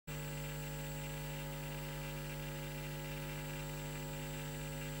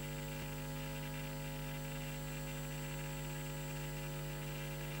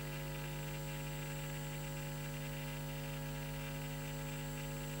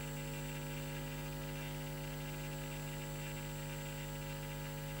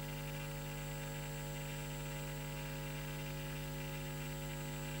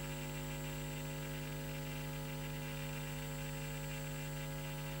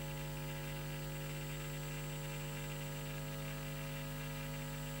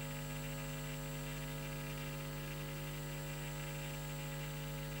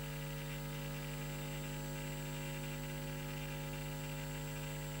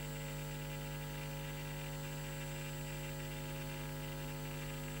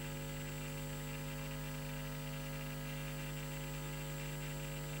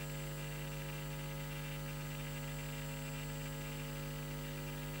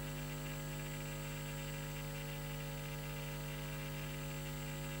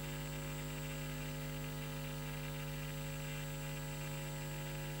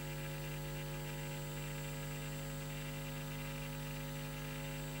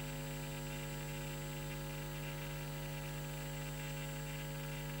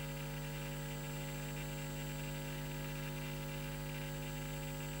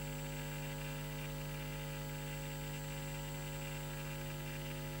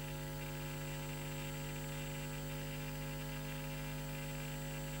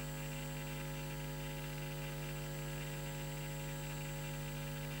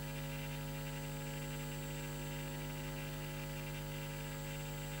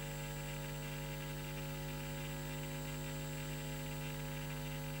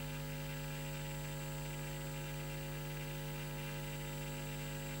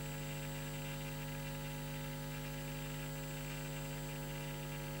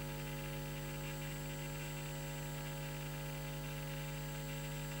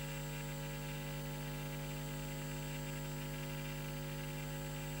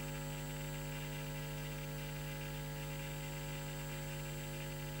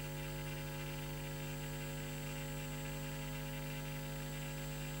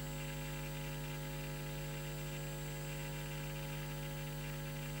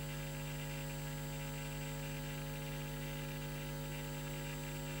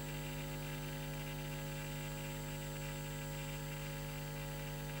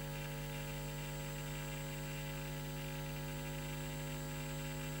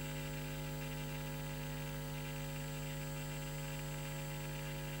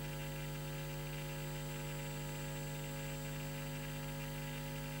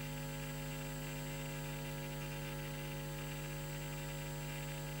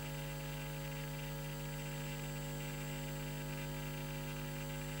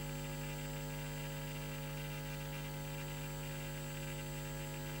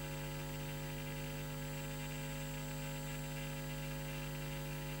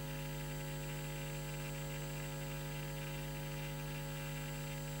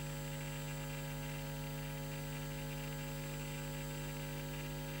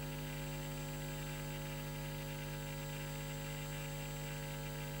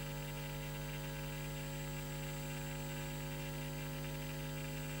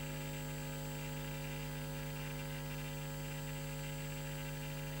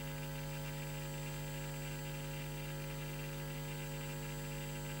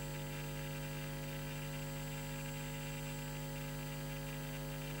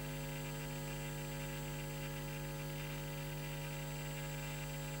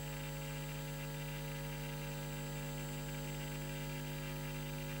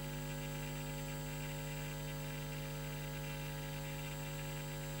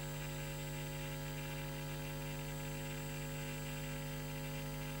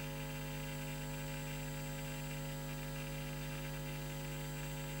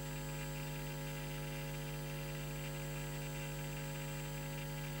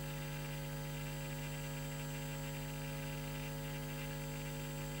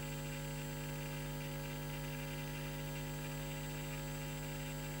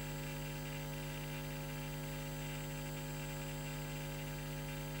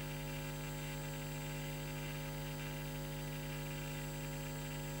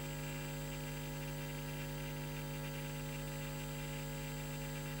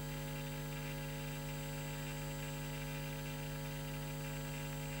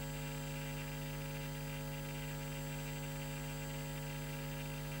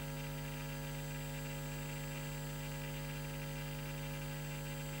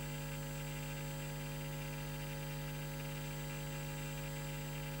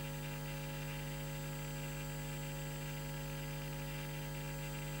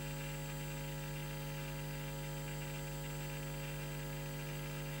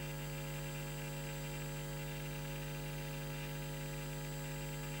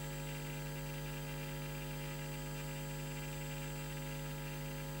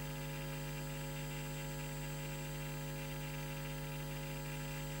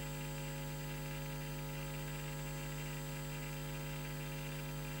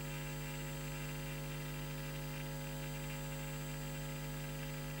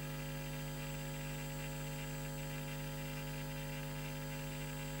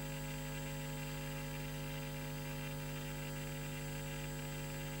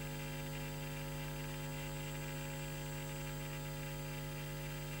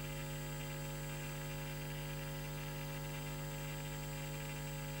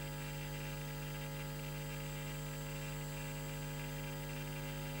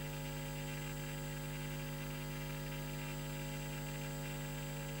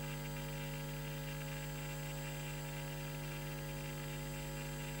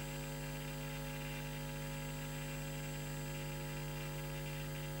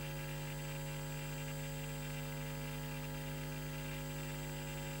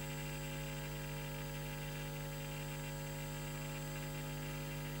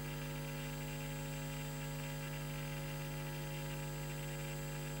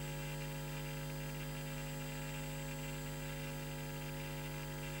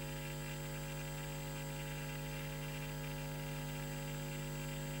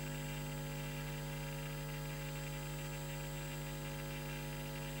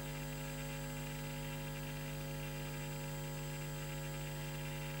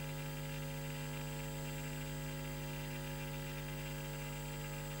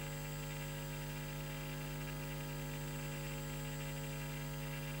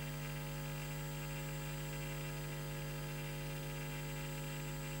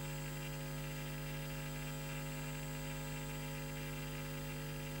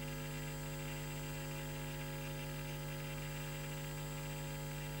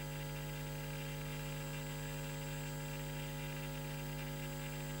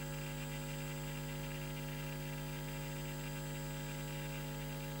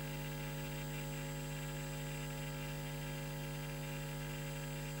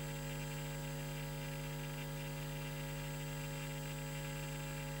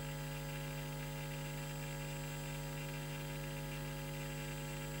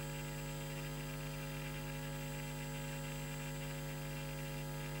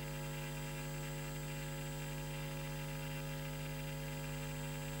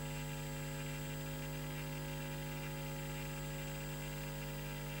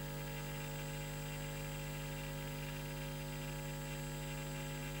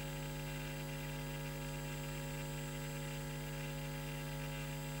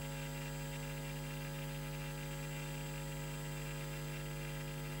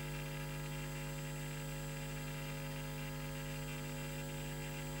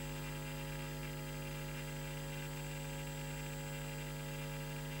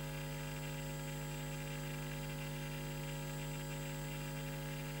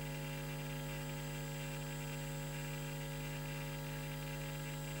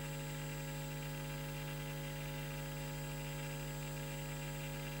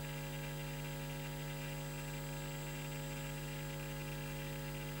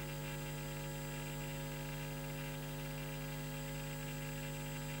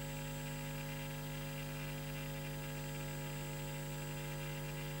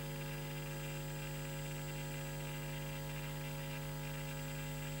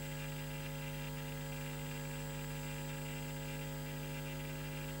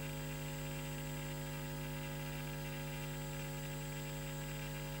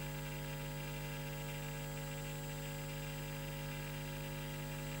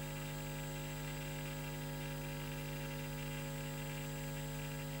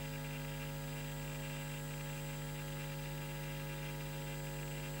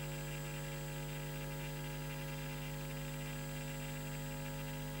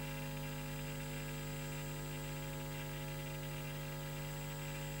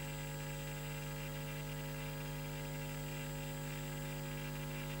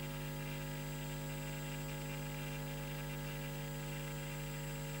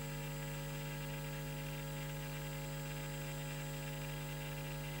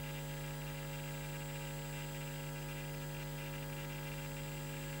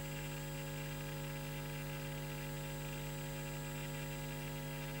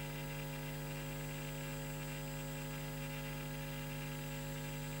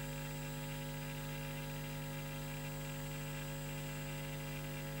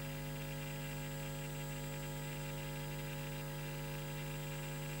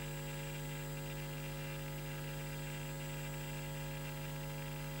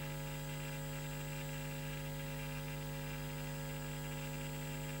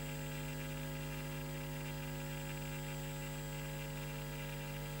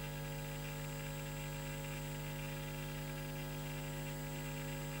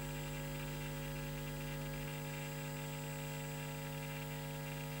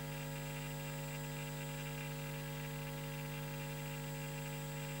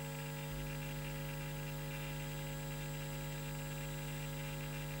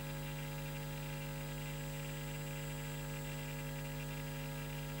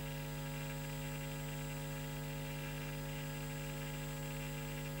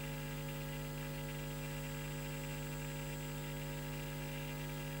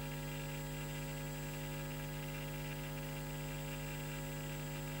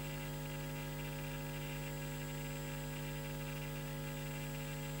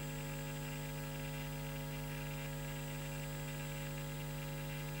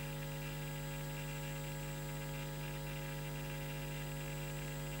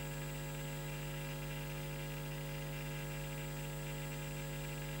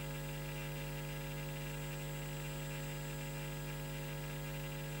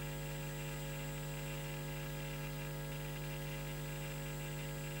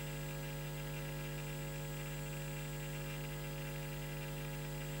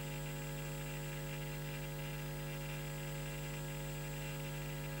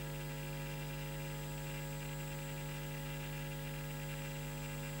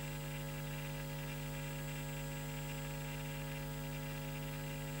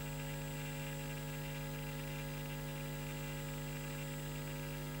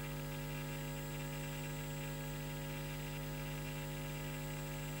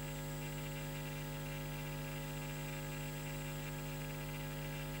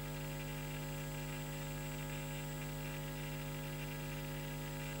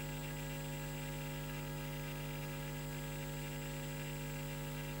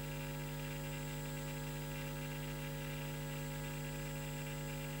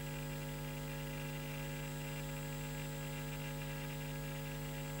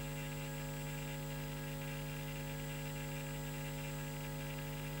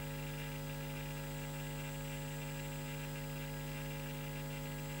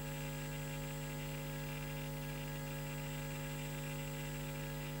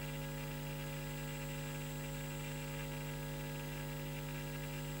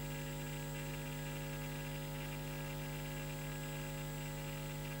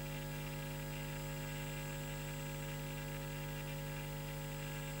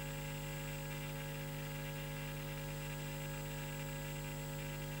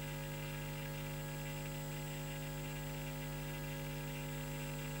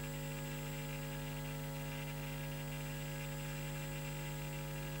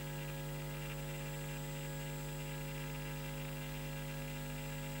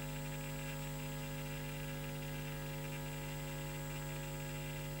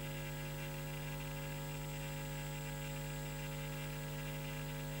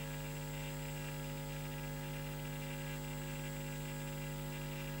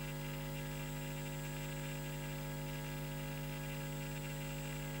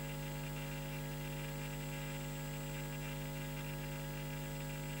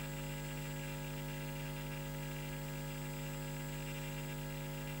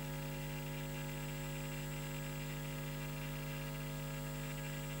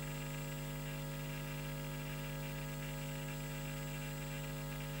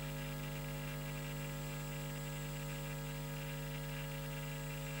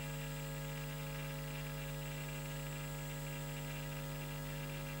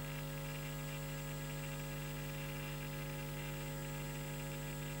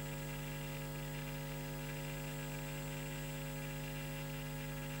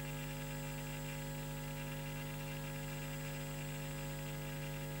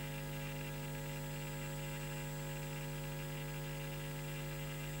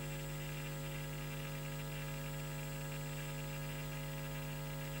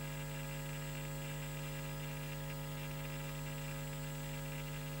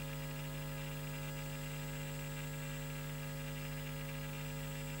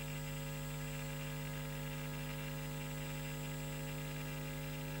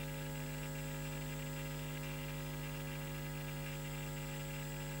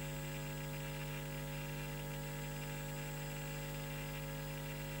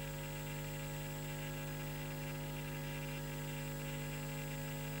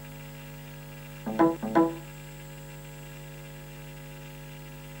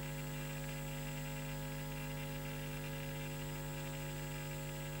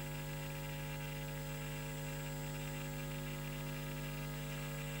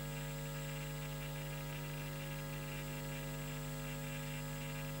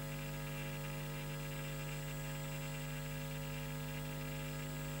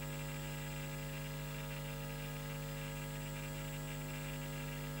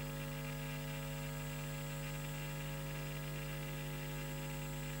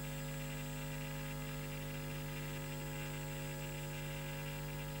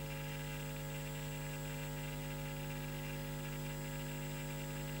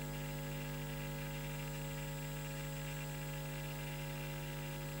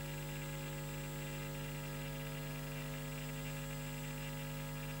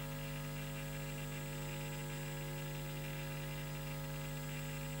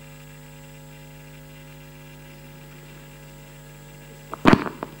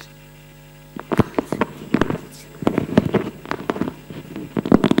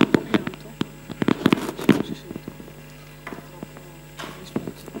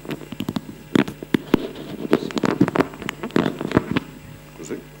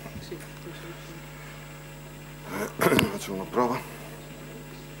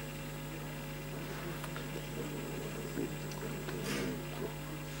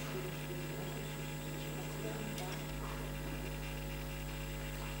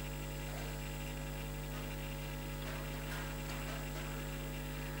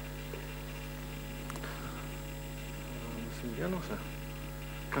Can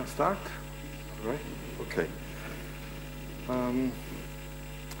start? Right? Okay.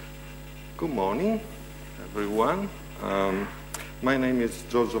 Good morning, everyone. My name is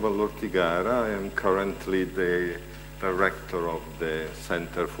Giorgio Vallortigara. I am currently the director of the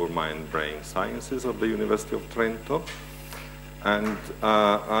Center for Mind-Brain Sciences of the University of Trento. And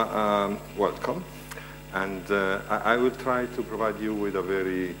welcome. And I will try to provide you with a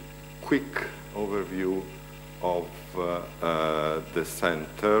very quick overview of the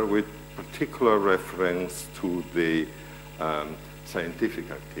center, with particular reference to the scientific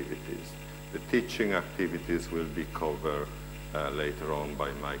activities. The teaching activities will be covered later on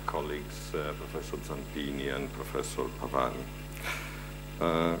by my colleagues, Professor Zampini and Professor Pavani.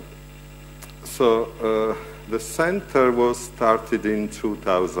 The center was started in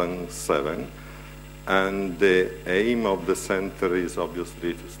 2007, and the aim of the center is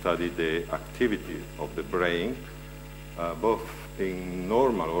obviously to study the activity of the brain, both in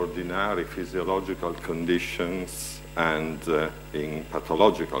normal, ordinary physiological conditions and in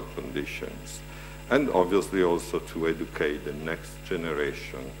pathological conditions, and obviously also to educate the next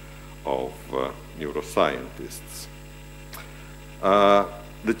generation of neuroscientists.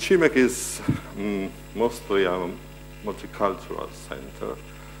 The CIMeC is mostly a multicultural center.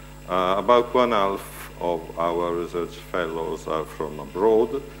 About 1/2 of our research fellows are from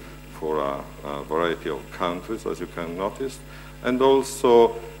abroad for a variety of countries, as you can notice, and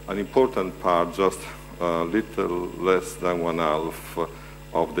also an important part, just a little less than 1/2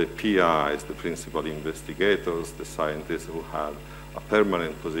 of the PIs, the principal investigators, the scientists who have a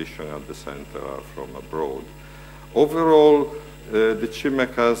permanent position at the center, are from abroad. Overall, the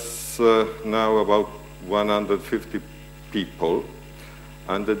CIMeC has now about 150 people,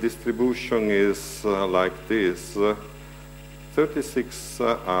 and the distribution is like this. 36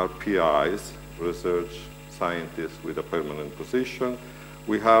 are PIs, research scientists with a permanent position.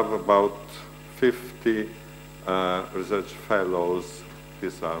 We have about 50 research fellows.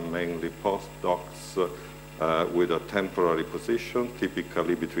 These are mainly postdocs with a temporary position,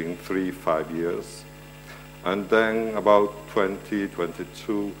 typically between 3 and 5 years. And then about 20,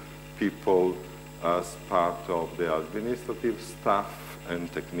 22 people as part of the administrative staff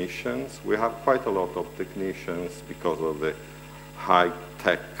and technicians. We have quite a lot of technicians because of the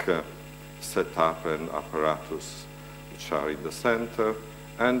high-tech setup and apparatus which are in the center,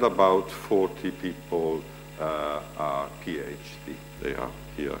 and about 40 people are PhD. They are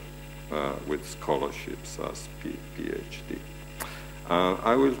here with scholarships as PhD.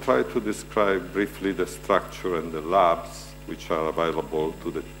 I will try to describe briefly the structure and the labs which are available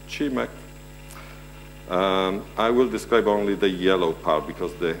to the CIMeC. I will describe only the yellow part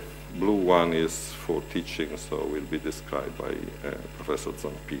because the blue one is for teaching, so will be described by Professor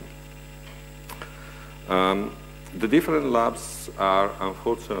Zampini. The different labs are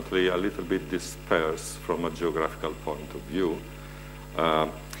unfortunately a little bit dispersed from a geographical point of view.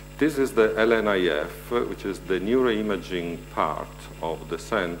 This is the LNIF, which is the neuroimaging part of the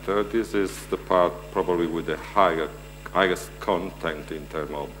center. This is the part probably with the highest content in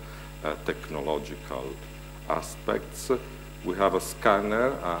terms of technological aspects. We have a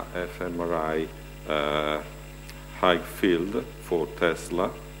scanner, a fMRI high field for Tesla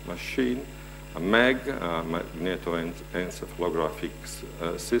machine, a MEG, a magnetoencephalographic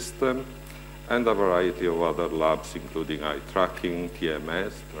system, and a variety of other labs, including eye tracking,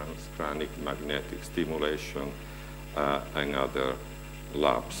 TMS, transcranial magnetic stimulation, and other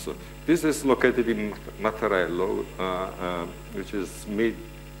labs. This is located in Mattarello, which is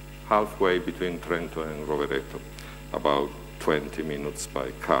halfway between Trento and Rovereto, about 20 minutes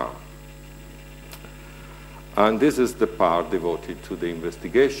by car. And this is the part devoted to the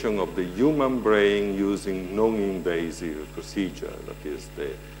investigation of the human brain using non-invasive procedure, that is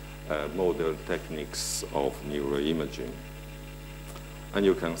the modern techniques of neuroimaging. And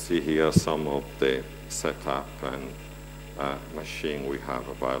you can see here some of the setup and machine we have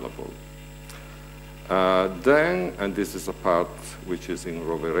available. Then, and this is a part which is in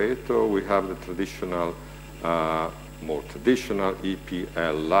Rovereto, we have the traditional, more traditional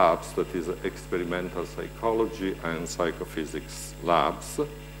EPL labs, that is experimental psychology and psychophysics labs.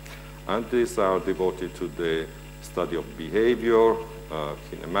 And these are devoted to the study of behavior,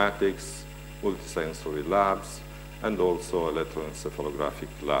 kinematics, multisensory labs, and also electroencephalographic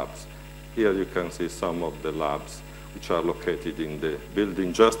labs. Here you can see some of the labs which are located in the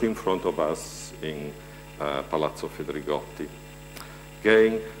building just in front of us in Palazzo Federigotti.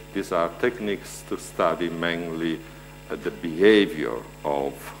 Again, these are techniques to study mainly the behavior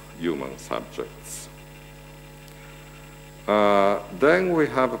of human subjects. Then we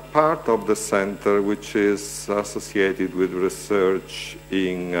have a part of the center which is associated with research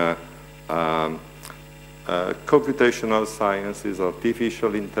in computational sciences,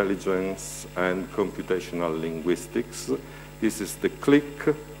 artificial intelligence, and computational linguistics. This is the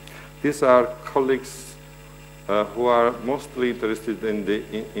CLIC. These are colleagues who are mostly interested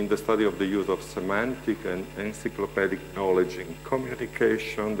in the study of the use of semantic and encyclopedic knowledge in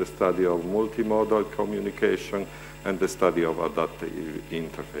communication, the study of multimodal communication, and the study of adaptive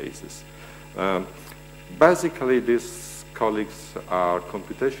interfaces. Basically, these colleagues are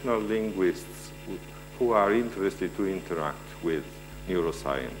computational linguists who are interested to interact with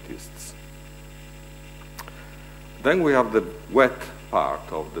neuroscientists. Then we have the wet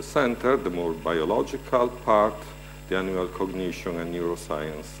part of the center, the more biological part, the animal cognition and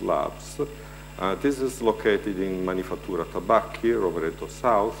neuroscience labs. This is located in Manifattura Tabacchi, Rovereto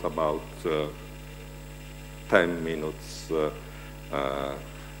South, about 10 minutes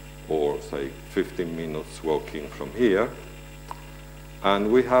or say 15 minutes walking from here.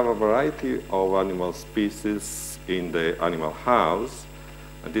 And we have a variety of animal species in the animal house.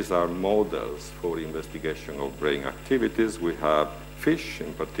 And these are models for investigation of brain activities. We have fish,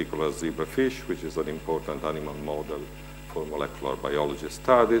 in particular zebrafish, which is an important animal model for molecular biology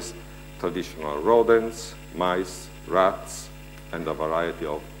studies, traditional rodents, mice, rats, and a variety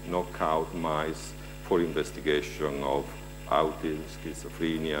of knockout mice for investigation of autism,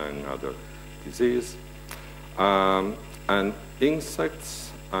 schizophrenia, and other disease, and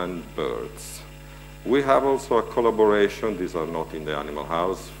insects and birds. We have also a collaboration, these are not in the animal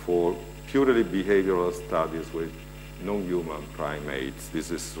house, for purely behavioral studies with non-human primates. This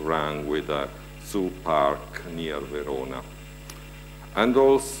is run with a zoo park near Verona. And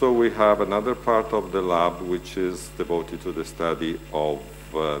also we have another part of the lab which is devoted to the study of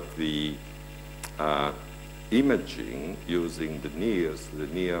the imaging using the NIRS, the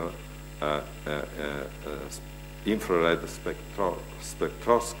near infrared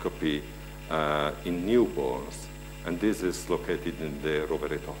spectroscopy in newborns, and this is located in the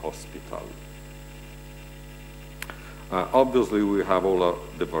Rovereto Hospital. Obviously, we have all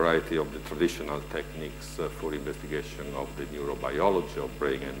the variety of the traditional techniques for investigation of the neurobiology of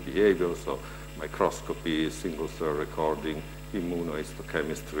brain and behavior, so microscopy, single-cell recording,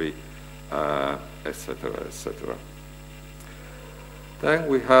 immunohistochemistry, etc., etc. Then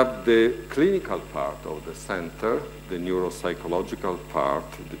we have the clinical part of the center, the neuropsychological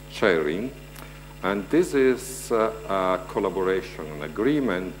part, the chairing, and this is a collaboration, an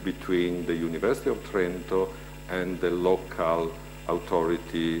agreement between the University of Trento and the local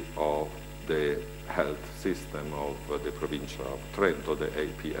authority of the health system of the provincia of Trento, the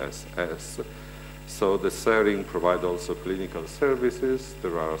APSS. So the sharing provides also clinical services.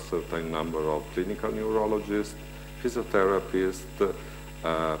 There are a certain number of clinical neurologists, physiotherapists,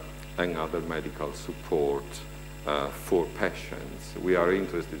 and other medical support for patients. We are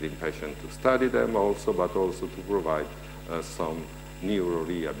interested in patients to study them also, but also to provide some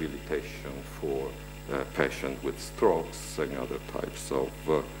neurorehabilitation for patients with strokes and other types of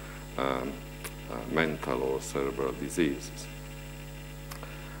mental or cerebral diseases.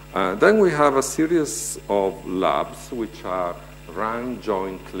 Then we have a series of labs which are run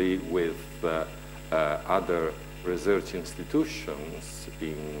jointly with other research institutions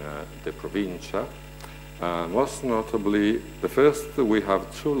in the provincia. Most notably, the first, we have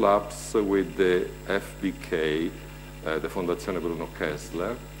two labs with the FBK, the Fondazione Bruno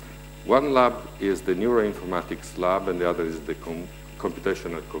Kessler. One lab is the neuroinformatics lab, and the other is the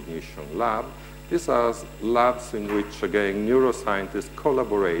computational cognition lab. These are labs in which, again, neuroscientists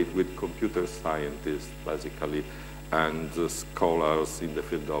collaborate with computer scientists, basically, and scholars in the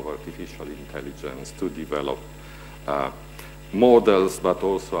field of artificial intelligence to develop models, but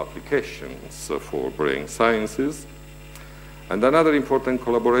also applications for brain sciences. And another important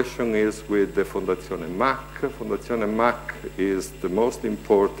collaboration is with the Fondazione CIMeC. Fondazione CIMeC is the most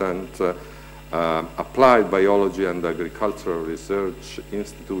important applied biology and agricultural research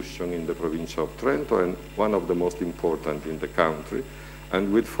institution in the provincia of Trento, and one of the most important in the country.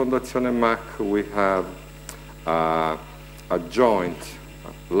 And with Fondazione CIMeC, we have a joint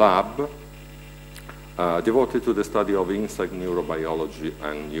lab devoted to the study of insect neurobiology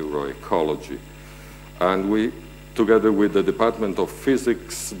and neuroecology. And we, together with the Department of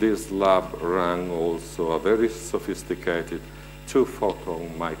Physics, this lab ran also a very sophisticated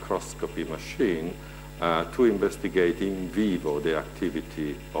two-photon microscopy machine to investigate in vivo the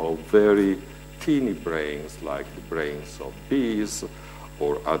activity of very teeny brains, like the brains of bees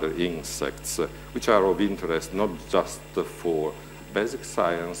or other insects, which are of interest not just for basic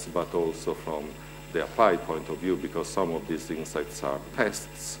science, but also from the applied point of view, because some of these insects are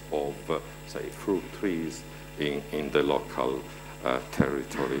pests of, say, fruit trees in the local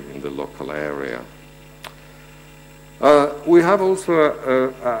territory, in the local area. We have also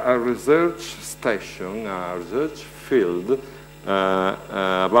a research station, a research field,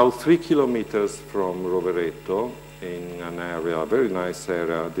 about 3 kilometers from Rovereto, in an area, a very nice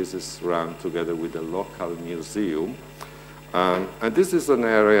area. This is run together with a local museum. And this is an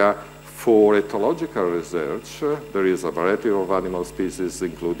area for ethological research. There is a variety of animal species,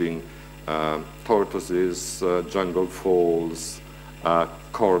 including tortoises, jungle foals,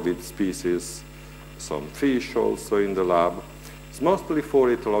 corvid species, some fish also in the lab. It's mostly for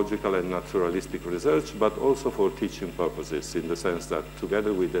ethological and naturalistic research, but also for teaching purposes, in the sense that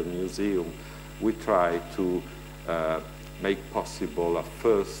together with the museum, we try to make possible a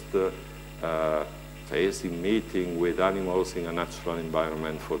first phase in meeting with animals in a natural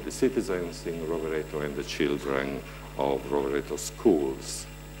environment for the citizens in Rovereto and the children of Rovereto schools.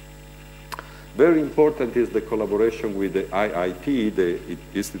 Very important is the collaboration with the IIT, the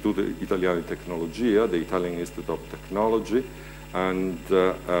Istituto Italiano di Tecnologia, the Italian Institute of Technology, and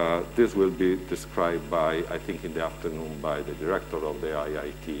this will be described by, I think in the afternoon, by the director of the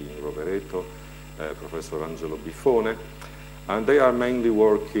IIT in Rovereto, Professor Angelo Bifone. And they are mainly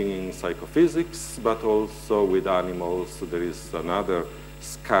working in psychophysics, but also with animals. There is another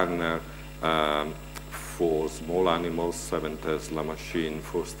scanner for small animals, 7 Tesla machine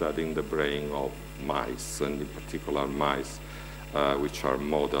for studying the brain of mice, and in particular mice, which are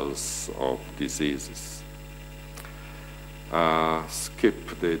models of diseases.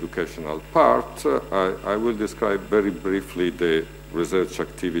 Skip the educational part. I will describe very briefly the research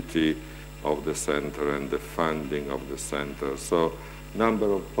activity of the center and the funding of the center. So, number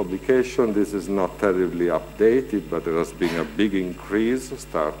of publications, this is not terribly updated, but there has been a big increase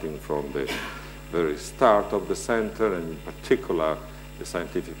starting from the very start of the center, and in particular the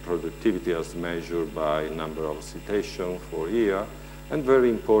scientific productivity as measured by number of citations for year, and very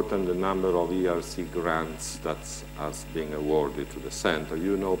important, the number of ERC grants that has been awarded to the center.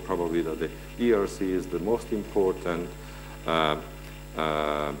 You know probably that the ERC is the most important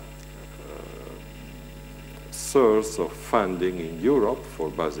source of funding in Europe for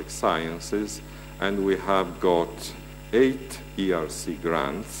basic sciences, and we have got 8 ERC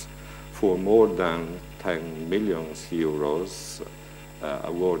grants for more than 10 million euros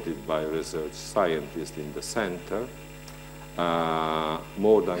awarded by research scientists in the center,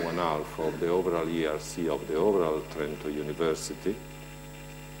 more than 1/2 of the overall ERC of the overall Trento University.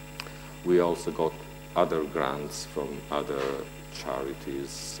 We also got other grants from other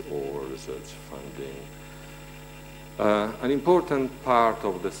charities or research funding. An important part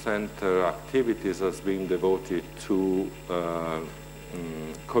of the center activities has been devoted to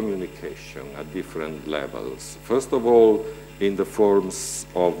communication at different levels. First of all, in the forms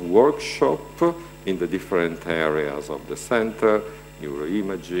of workshop in the different areas of the center,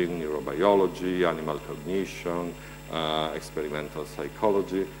 neuroimaging, neurobiology, animal cognition, experimental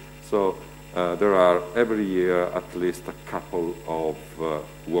psychology. So there are every year at least a couple of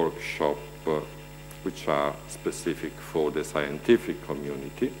workshops which are specific for the scientific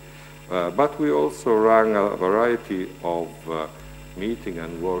community. But we also run a variety of meeting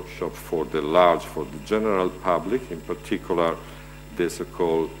and workshop for the general public, in particular the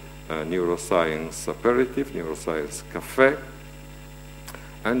so-called neuroscience aperitif, neuroscience cafe,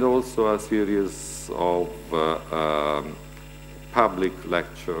 and also a series of public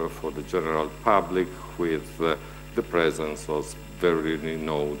lecture for the general public with the presence of very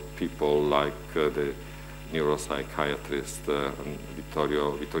renowned people like the neuropsychiatrist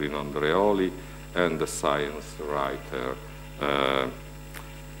Vittorino Andreoli and the science writer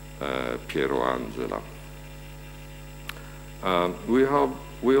Piero Angela.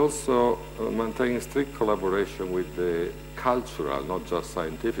 We also maintain strict collaboration with the cultural, not just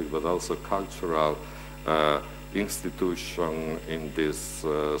scientific, but also cultural institution in this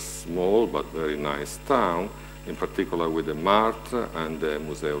small but very nice town, in particular with the MART and the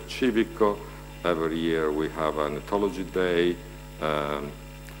Museo Civico. Every year we have an ethology day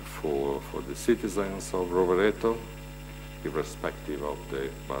for the citizens of Rovereto, irrespective of the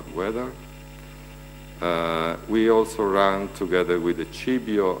bad weather. We also run together with the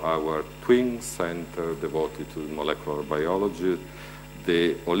Cibio, our twin center devoted to molecular biology,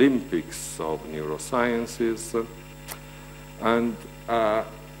 the Olympics of neurosciences. And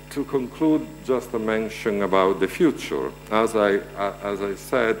to conclude, just a mention about the future. As I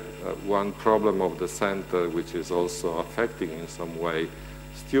said, one problem of the center, which is also affecting in some way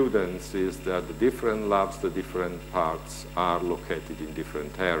students, is that the different labs, the different parts are located in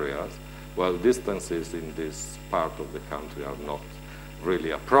different areas. Well, distances in this part of the country are not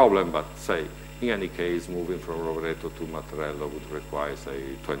really a problem, but say, in any case, moving from Rovereto to Mattarello would require,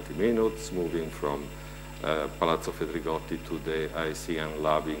 say, 20 minutes. Moving from Palazzo Fedrigotti to the ICM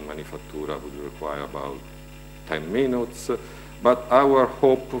lab in Manifattura would require about 10 minutes. But our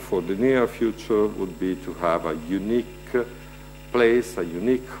hope for the near future would be to have a unique place, a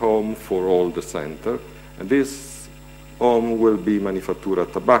unique home for all the center. And this home will be Manifattura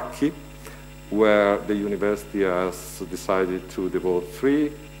Tabacchi, where the university has decided to devote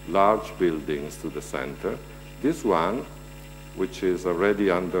 3 large buildings to the center. This one, which is already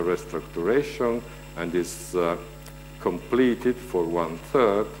under restructuration and is completed for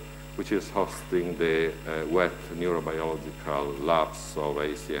 1/3, which is hosting the wet neurobiological labs of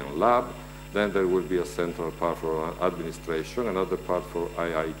ACM lab. Then there will be a central part for administration, another part for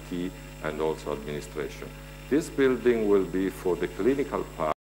IIT, and also administration. This building will be for the clinical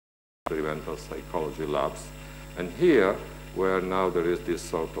part, experimental psychology labs. And here, where now there is this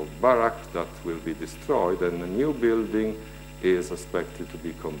sort of barrack that will be destroyed, and a new building is expected to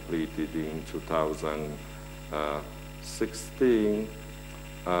be completed in 2016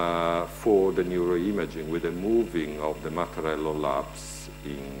 for the neuroimaging, with the moving of the Mattarello labs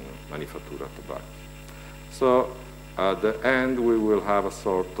in Manifattura Tabacchi. So at the end, we will have a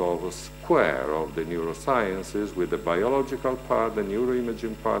sort of a square of the neurosciences with the biological part, the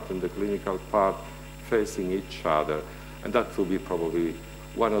neuroimaging part, and the clinical part facing each other. And that will be probably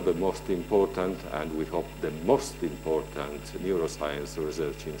one of the most important, and we hope the most important, neuroscience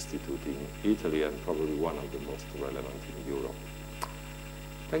research institute in Italy, and probably one of the most relevant in Europe.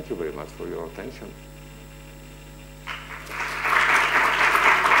 Thank you very much for your attention.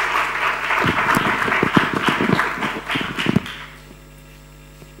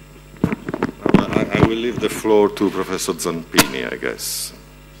 I will leave the floor to Professor Zampini, I guess.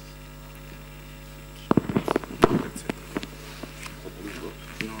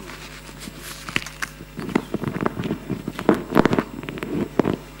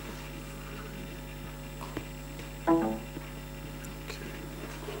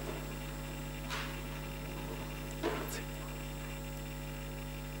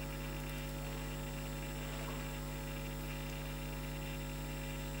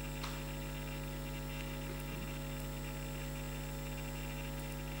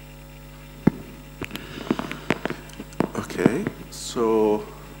 Okay, so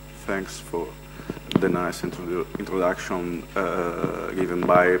thanks for the nice introduction given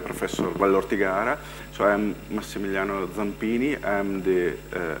by Professor Vallortigara. So I'm Massimiliano Zampini. I'm the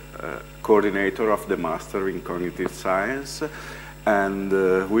coordinator of the Master in Cognitive Science, and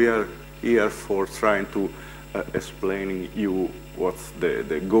we are here for trying to explaining you what's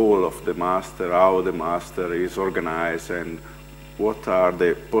the goal of the Master, how the Master is organized, and what are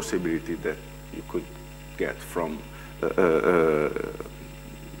the possibilities that you could get from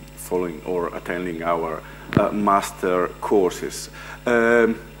following or attending our master courses.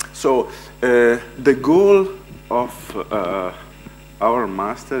 So the goal of our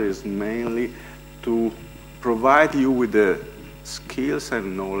master is mainly to provide you with the skills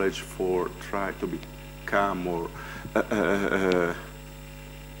and knowledge for try to become or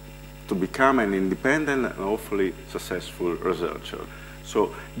to become an independent and hopefully successful researcher.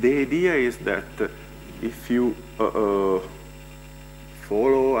 So the idea is that if you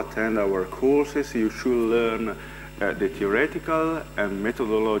attend our courses, you should learn the theoretical and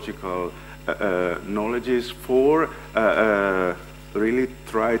methodological knowledges for really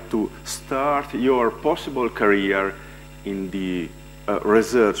try to start your possible career in the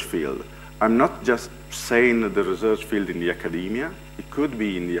research field. I'm not just saying the research field in the academia. It could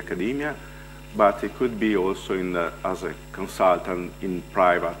be in the academia, but it could be also in as a consultant in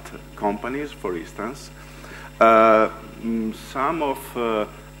private companies, for instance. Some of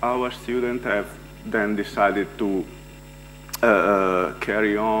our students have then decided to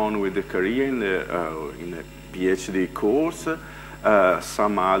carry on with the career in a PhD course.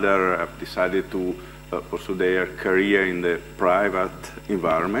 Some other have decided to pursue their career in the private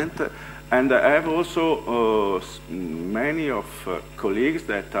environment. And I have also many of colleagues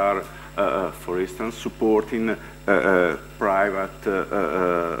that are, for instance, supporting private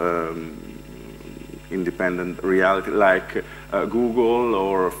independent reality, like Google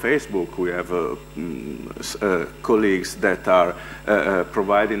or Facebook. We have colleagues that are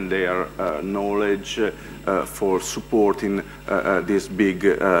providing their knowledge for supporting this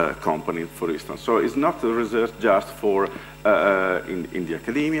big company, for instance. So it's not research just for in the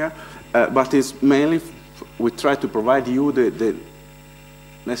academia, but it's mainly we try to provide you the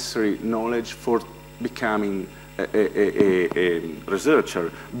necessary knowledge for becoming a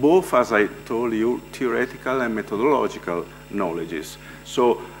researcher, both, as I told you, theoretical and methodological knowledges.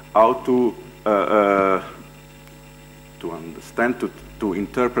 So how to understand, to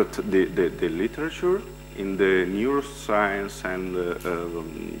interpret the literature in the neuroscience and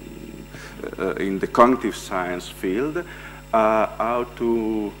in the cognitive science field, how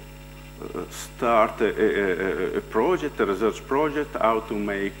to start a project, a research project, how to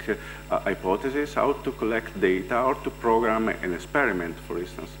make a hypothesis, how to collect data, how to program an experiment, for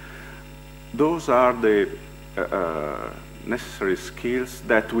instance. Those are the necessary skills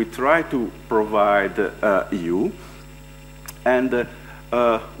that we try to provide you. And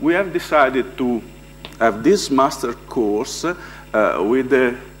we have decided to have this master course with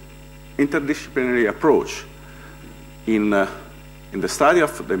the interdisciplinary approach in the study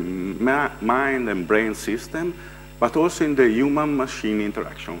of the mind and brain system, but also in the human-machine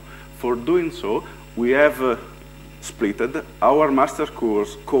interaction. For doing so, we have splitted our master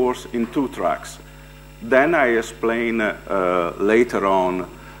course in 2 tracks. Then I explain later on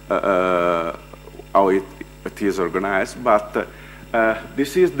how it is organized, but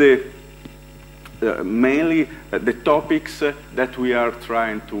this is the mainly the topics that we are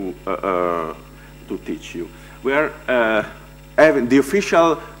trying to teach you. We are the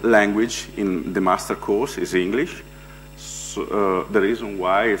official language in the master course is English. So, the reason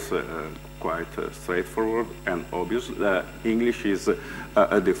why is quite straightforward and obvious. English is the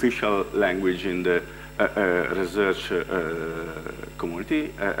official language in the research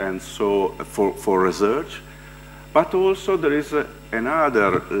community, and so for research. But also there is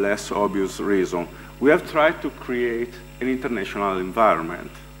another less obvious reason. We have tried to create an international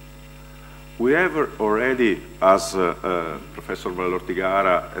environment. We have already, as Professor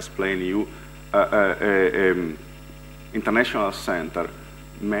Vallortigara explained to you, an international center.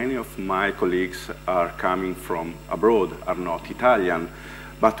 Many of my colleagues are coming from abroad, are not Italian,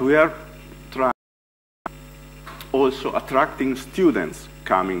 but we are trying also attracting students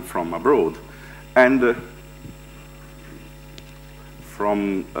coming from abroad. And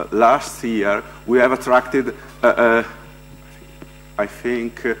from last year, we have attracted, I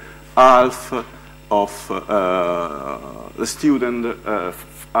think, half of the student,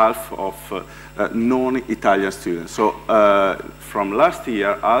 half of non-Italian students. So from last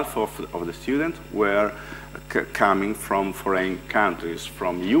year, half of the students were coming from foreign countries,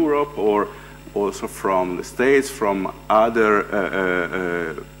 from Europe or also from the States, from other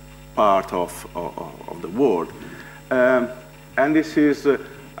part of the world. And this is,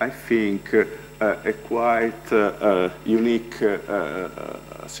 I think, a quite unique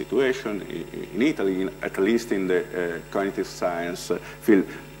situation in Italy, at least in the cognitive science field.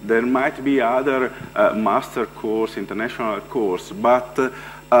 There might be other master course, international course, but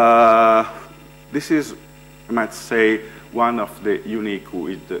this is, I might say, one of the unique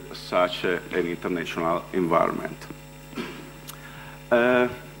with such an international environment.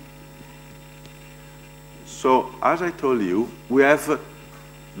 So, as I told you, we have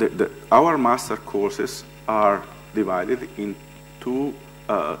our master courses are divided in 2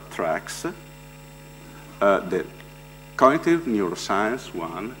 tracks, the cognitive neuroscience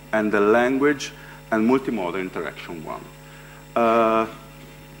one and the language and multimodal interaction one.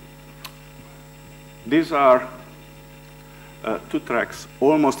 These are 2 tracks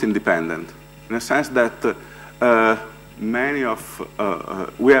almost independent, in a sense that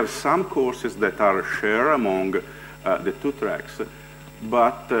we have some courses that are shared among the 2 tracks,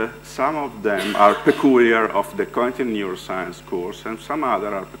 but some of them are peculiar of the cognitive neuroscience course, and some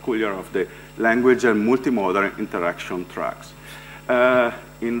other are peculiar of the language and multimodal interaction tracks.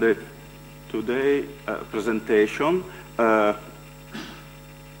 In the today presentation,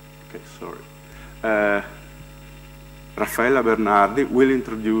 Raffaella Bernardi will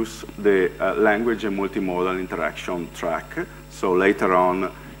introduce the language and multimodal interaction track. So later on,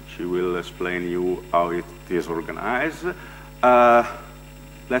 she will explain you how it is organized.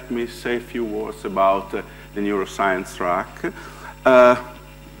 Let me say a few words about the neuroscience track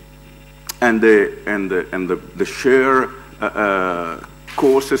and the share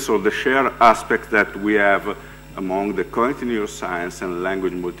courses or the share aspect that we have among the cognitive neuroscience and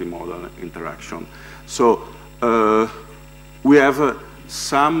language multimodal interaction. So we have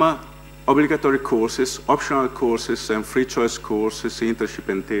some obligatory courses, optional courses, and free choice courses, internship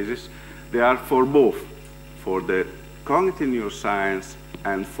and thesis. They are for both, for the cognitive neuroscience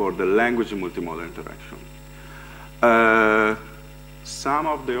and for the language and multimodal interaction. Some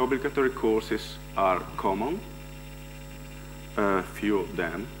of the obligatory courses are common, few of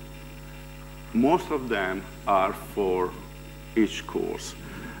them. Most of them are for each course.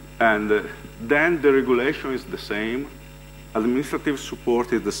 And then the regulation is the same. Administrative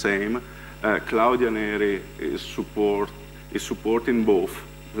support is the same. Claudia Neri is supporting both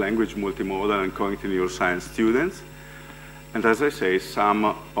language multimodal and cognitive neuroscience students. And as I say, some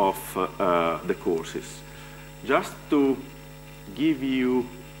of the courses. Just to give you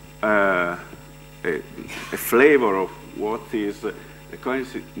a flavor of what is the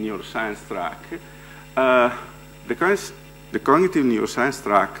cognitive neuroscience track, the cognitive neuroscience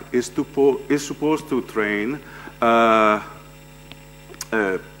track is supposed to train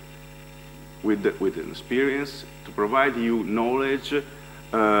with an experience to provide you knowledge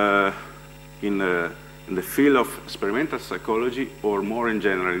in the field of experimental psychology or more in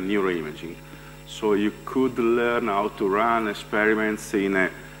general neuroimaging. So you could learn how to run experiments in a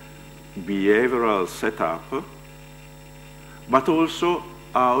behavioral setup, but also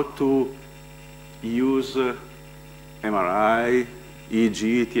how to use MRI,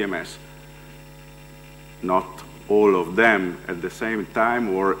 EEG, TMS. Not all of them at the same time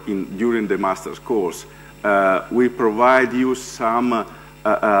or during the master's course. We provide you some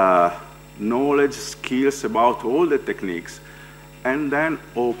knowledge, skills about all the techniques, and then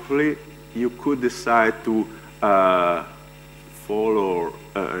hopefully you could decide to follow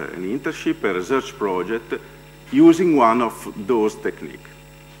an internship, a research project, using one of those techniques.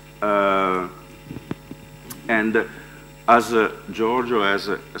 And as Giorgio has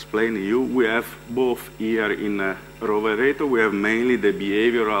explained to you, we have both here in Rovereto, we have mainly the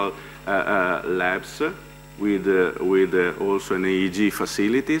behavioral labs with also an EEG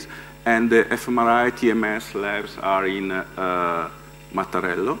facilities, and the fMRI TMS labs are in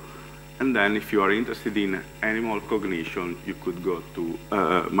Mattarello. And then if you are interested in animal cognition, you could go to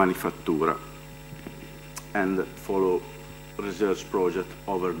Manifattura and follow research project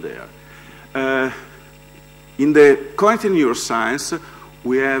over there. In the cognitive neuroscience,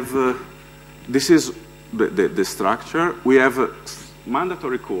 we have, this is the structure. We have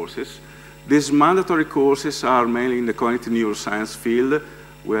mandatory courses. These mandatory courses are mainly in the cognitive neuroscience field.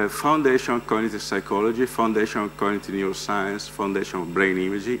 We have Foundation of Cognitive Psychology, Foundation of Cognitive Neuroscience, Foundation of Brain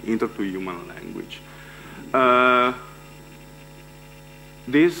Imaging, Intro to Human Language.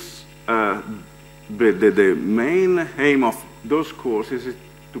 The main aim of those courses is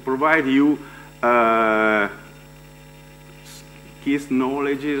to provide you key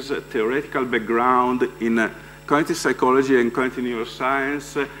knowledges, theoretical background in cognitive psychology and cognitive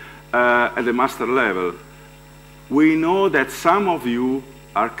neuroscience at the master level. We know that some of you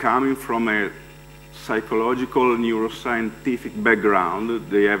are coming from a psychological neuroscientific background.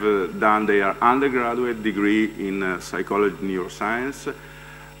 They have done their undergraduate degree in psychology neuroscience.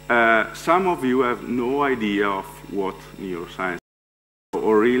 Some of you have no idea of what neuroscience is,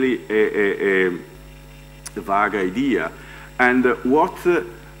 or really a vague idea. And what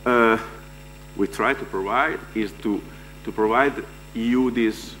we try to provide is to provide you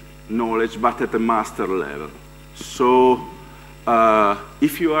this knowledge, but at the master level. So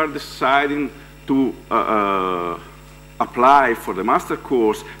if you are deciding to apply for the master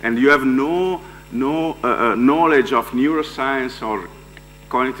course and you have no knowledge of neuroscience or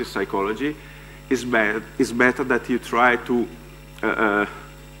cognitive psychology, it's better that you try to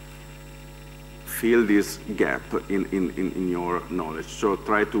fill this gap in your knowledge. So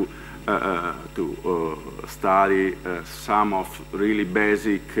try to study some of really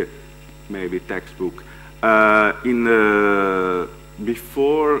basic, maybe textbook.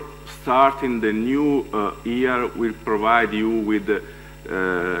 Before starting the new year, we'll provide you with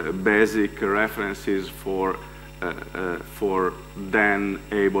basic references for then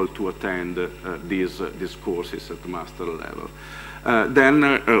able to attend these courses at the master level.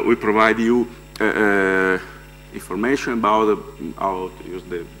 Then we provide you information about how to use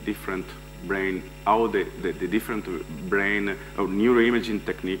the different brain, how the different brain or neuroimaging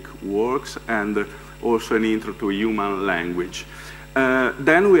technique works, and also an intro to human language.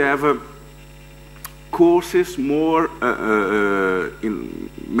 Then we have courses more in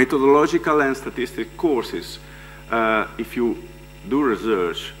methodological and statistical courses. If you do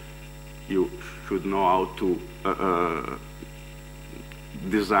research, you should know how to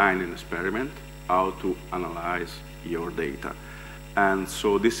design an experiment, how to analyze your data. And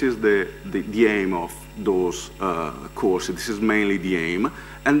so this is the aim of those courses. This is mainly the aim.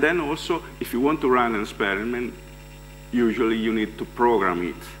 And then also, if you want to run an experiment, usually you need to program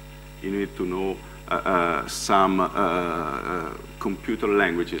it. You need to know some computer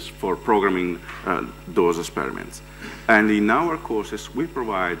languages for programming those experiments. And in our courses, we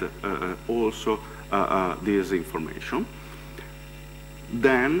provide also this information.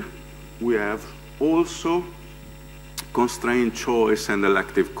 Then we have also constrained choice and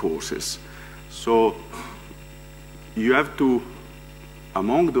elective courses. So you have to,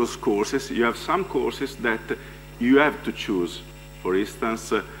 among those courses, you have some courses that you have to choose. For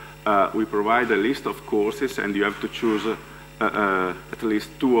instance, we provide a list of courses and you have to choose at least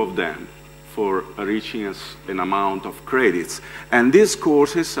 2 of them for reaching an amount of credits. And these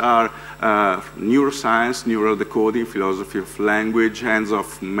courses are neuroscience, neural decoding, philosophy of language,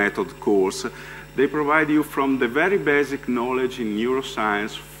 hands-off method course. They provide you from the very basic knowledge in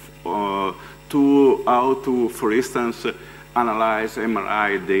neuroscience to how to, for instance, analyze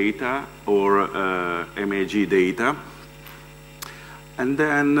MRI data or MAG data. And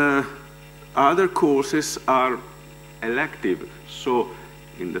then other courses are elective. So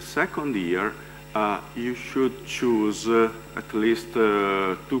in the second year, you should choose at least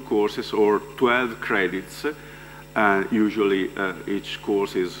 2 courses or 12 credits. Usually each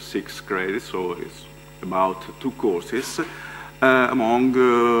course is 6 credits, so it's about 2 courses. Among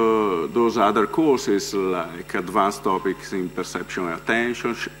those other courses, like advanced topics in perception and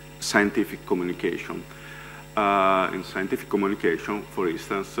attention, scientific communication. In scientific communication, for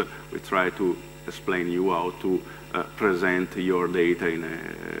instance, we try to explain you how to present your data in a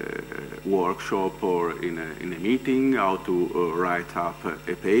workshop or in a meeting, how to write up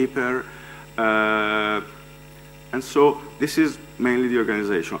a paper. And so this is mainly the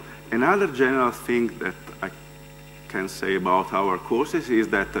organization. Another general thing that I can say about our courses is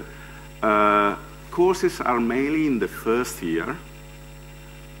that courses are mainly in the first year.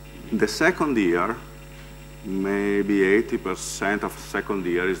 In the second year, maybe 80% of second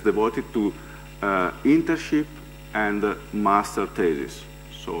year is devoted to internship and master thesis.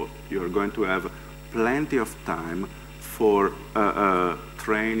 So you're going to have plenty of time for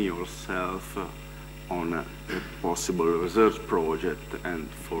training yourself on a possible research project and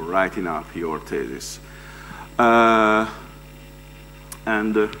for writing up your thesis. And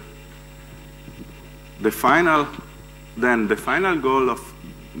the final goal of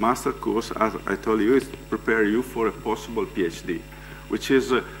master course, as I told you, is to prepare you for a possible PhD, which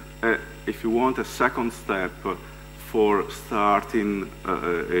is, if you want, a second step for starting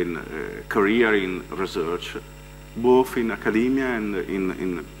in a career in research, both in academia and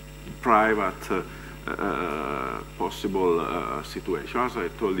in private possible situations, as I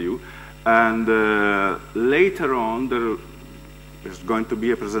told you. And later on, there is going to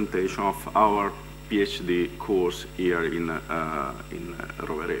be a presentation of our PhD course here in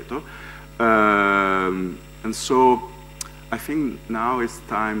Rovereto. And so I think now it's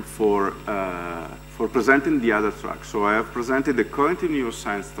time for presenting the other track. So I have presented the cognitive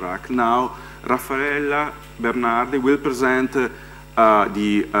neuroscience track. Now Raffaella Bernardi will present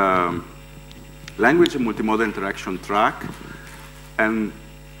the language and multimodal interaction track and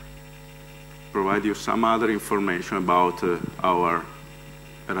provide you some other information about our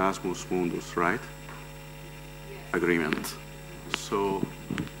Erasmus Mundus, right? Yes. Agreement. So,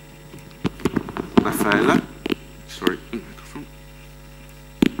 Raffaella, sorry.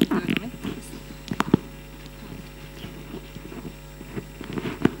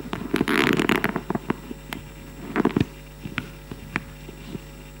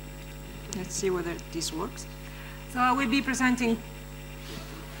 Let's see whether this works. So I will be presenting.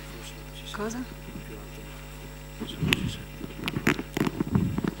 Cosa?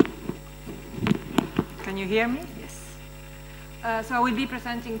 Can you hear me? Yes. So I will be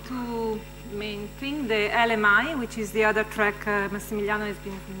presenting 2 main things: the LMI, which is the other track Massimiliano has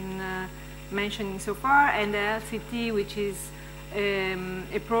been mentioning so far, and the LCT, which is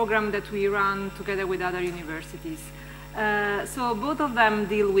a program that we run together with other universities. So both of them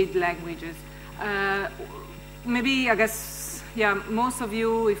deal with languages. Maybe, I guess, yeah, most of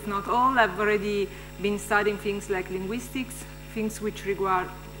you, if not all, have already been studying things like linguistics, things which require,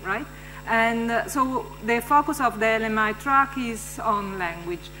 right? And so the focus of the LMI track is on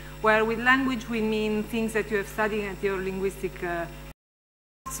language, where with language we mean things that you have studied at your linguistic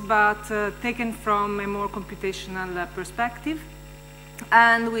but taken from a more computational perspective.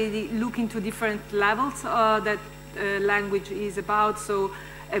 And we look into different levels that language is about. So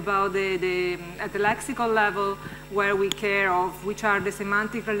about at the lexical level, where we care of which are the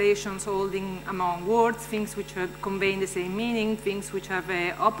semantic relations holding among words, things which are conveying the same meaning, things which have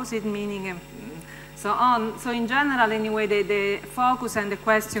an opposite meaning, and so on. So in general, anyway, the focus and the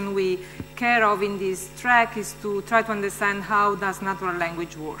question we care of in this track is to try to understand how does natural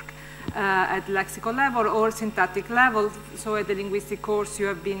language work at lexical level or syntactic level. So at the linguistic course, you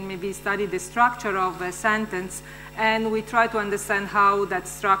have been maybe studied the structure of a sentence, and we try to understand how that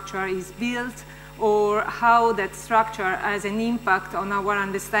structure is built or how that structure has an impact on our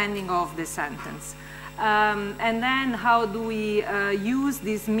understanding of the sentence. And then how do we use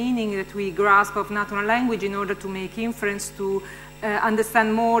this meaning that we grasp of natural language in order to make inference to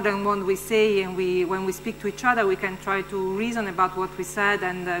understand more than what we say, and when we speak to each other, we can try to reason about what we said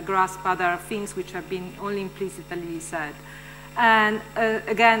and grasp other things which have been only implicitly said. And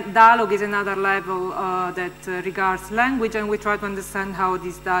again, dialogue is another level that regards language, and we try to understand how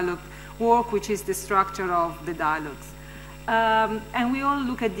this dialogue works, which is the structure of the dialogues. And we all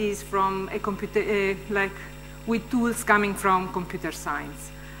look at this from a computer, like with tools coming from computer science.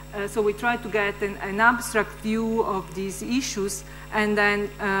 So we try to get an abstract view of these issues and then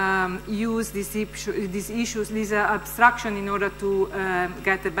use these issues, this abstraction in order to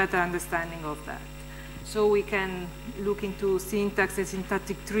get a better understanding of that. So we can look into syntax and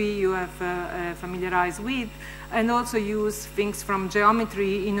syntactic tree you have familiarized with, and also use things from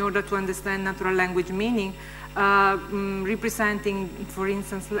geometry in order to understand natural language meaning, representing, for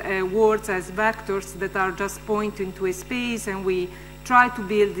instance, words as vectors that are just pointing to a space, and we try to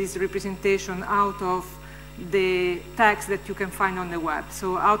build this representation out of the text that you can find on the web.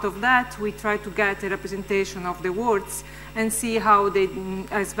 So out of that, we try to get a representation of the words and see how they,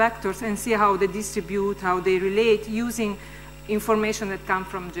 as vectors, and see how they distribute, how they relate, using information that come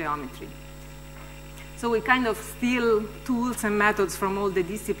from geometry. So we kind of steal tools and methods from all the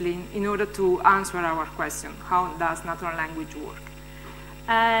discipline in order to answer our question, how does natural language work?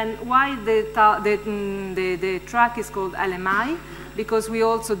 And why the track is called LMI? Because we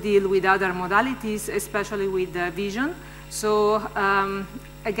also deal with other modalities, especially with vision. So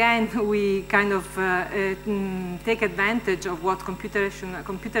again, we kind of take advantage of what computer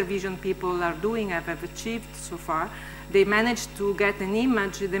vision people are doing, have achieved so far. They managed to get an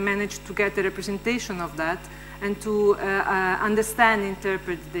image, they managed to get a representation of that, and to understand,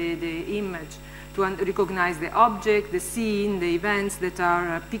 interpret the image, to recognize the object, the scene, the events that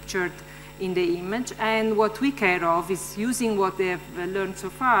are pictured in the image. And what we care of is using what they have learned so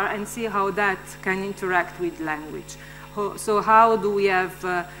far and see how that can interact with language. So how do we have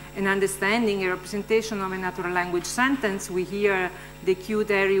an understanding, a representation of a natural language sentence? We hear the cute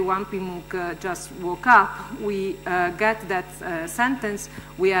airy Wampimuk just woke up. We get that sentence.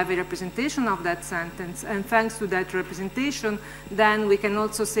 We have a representation of that sentence. And thanks to that representation, then we can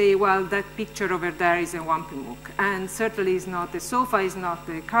also say, well, that picture over there is a Wampimuk. And certainly is not a sofa, is not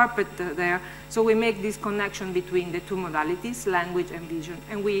a carpet there. So we make this connection between the two modalities, language and vision.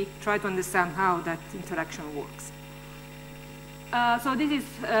 And we try to understand how that interaction works. So this is,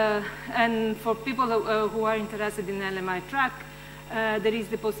 and for people who are interested in LMI track, there is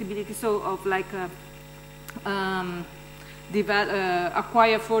the possibility of like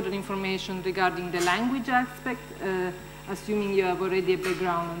acquire further information regarding the language aspect, assuming you have already a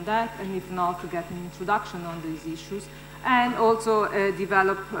background on that, and if not, to get an introduction on these issues, and also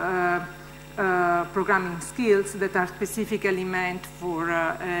develop programming skills that are specifically meant for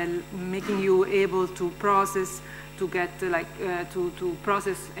making you able to process, to get to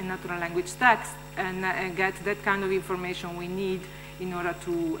process a natural language text and get that kind of information we need in order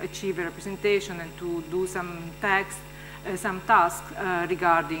to achieve a representation and to do some text, some tasks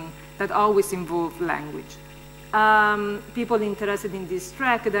regarding that always involve language. People interested in this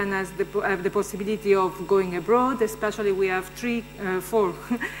track then have the possibility of going abroad, especially we have 4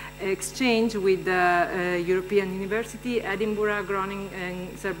 exchange with European University, Edinburgh, Groningen,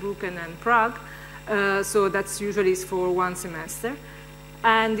 Saarbrücken, and Prague. So that's usually for 1 semester.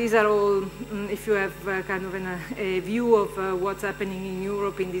 And these are all, if you have kind of a view of what's happening in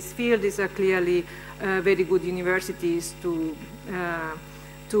Europe in this field, these are clearly very good universities to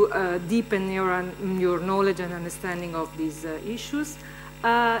deepen your knowledge and understanding of these issues.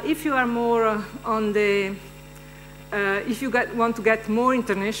 If you are more on the, if you want to get more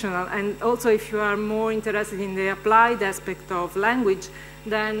international, and also if you are more interested in the applied aspect of language,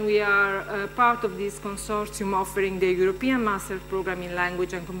 then we are part of this consortium offering the European Master Program in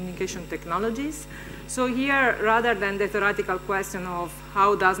Language and Communication Technologies. So here, rather than the theoretical question of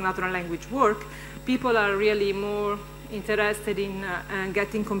how does natural language work, people are really more interested in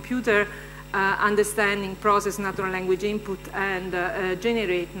getting computer understanding, process natural language input, and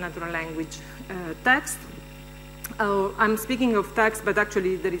generate natural language text. I'm speaking of text, but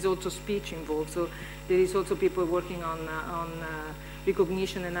actually there is also speech involved. So there is also people working on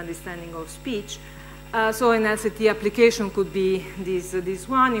recognition and understanding of speech. So an LCT application could be this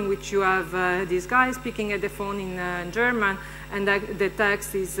one in which you have this guy speaking at the phone in German, and the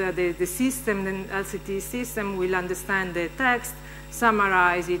text is the system, the LCT system will understand the text,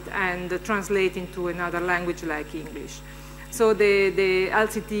 summarize it, and translate into another language like English. So the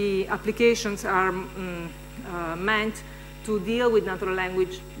LCT applications are meant to deal with natural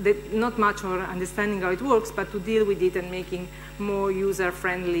language, not much for understanding how it works, but to deal with it and making more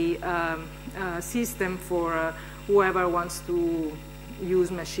user-friendly system for whoever wants to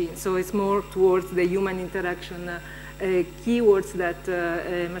use machines. So it's more towards the human interaction keywords that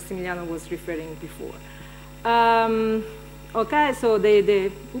Massimiliano was referring before. Okay, so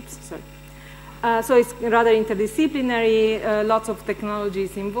oops, sorry. So it's rather interdisciplinary, lots of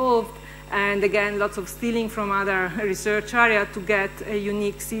technologies involved, and again, lots of stealing from other research areas to get a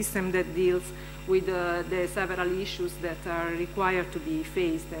unique system that deals with the several issues that are required to be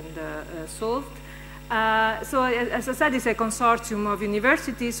faced and solved. So as I said, it's a consortium of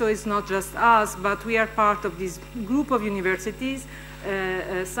universities, so it's not just us, but we are part of this group of universities.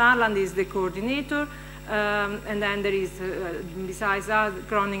 Saarland is the coordinator, and then there is, besides us,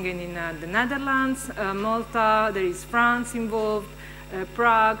 Groningen in the Netherlands, Malta, there is France involved,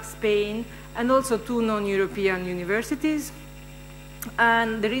 Prague, Spain, and also 2 non-European universities.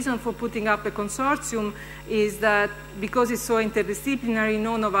 And the reason for putting up a consortium is that because it's so interdisciplinary,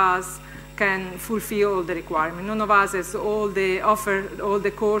 none of us can fulfill all the requirements. None of us has offer all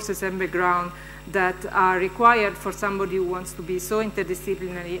the courses and background that are required for somebody who wants to be so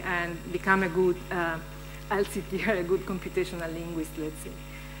interdisciplinary and become a good LCT, a good computational linguist, let's say.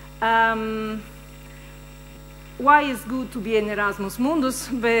 Why is good to be an Erasmus Mundus?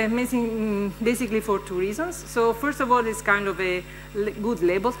 Basically for 2 reasons. So first of all, it's kind of a good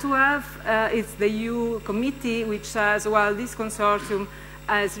label to have. It's the EU committee which says, well, this consortium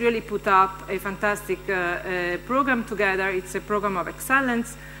has really put up a fantastic program together. It's a program of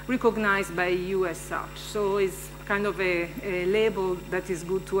excellence recognized by EU as such. So it's kind of a label that is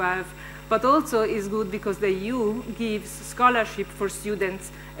good to have, but also is good because the EU gives scholarship for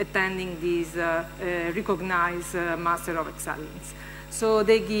students attending these recognized Master of Excellence. So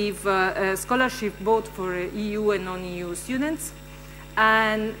they give scholarship both for EU and non-EU students.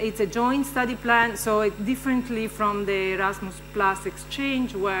 And it's a joint study plan, so it differently from the Erasmus Plus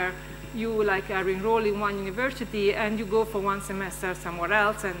exchange, where you are enrolled in one university and you go for 1 semester somewhere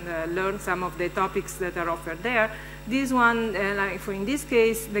else and learn some of the topics that are offered there. This one, for in this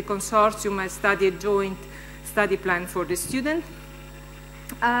case, the consortium has studied a joint study plan for the student.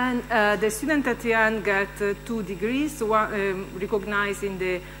 And the student at the end get 2 degrees, recognized in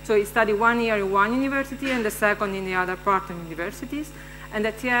the, so he studied 1 year in one university and the second in the other partner universities. And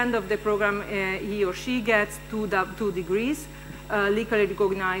at the end of the program, he or she gets 2 degrees, legally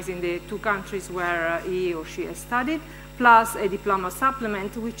recognized in the 2 countries where he or she has studied, plus a diploma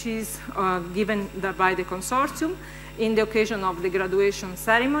supplement, which is given by the consortium in the occasion of the graduation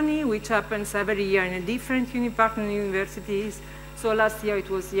ceremony, which happens every year in a different partner universities. So last year it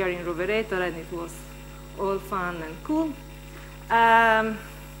was here in Rovereto, and it was all fun and cool.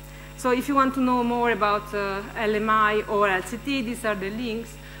 So if you want to know more about LMI or LCT, these are the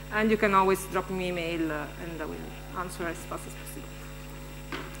links, and you can always drop me an email, and I will answer as fast as possible.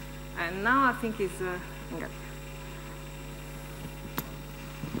 And now I think it's okay.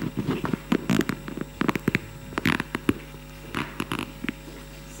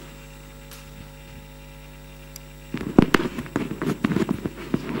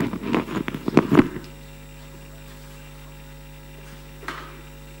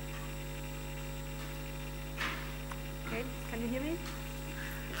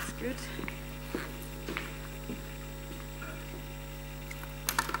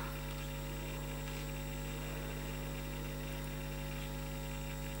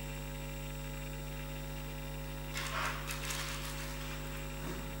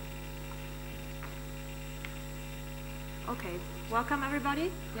 Okay, welcome everybody.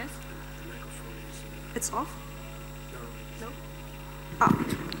 Yes? The microphone is... It's off? No. No?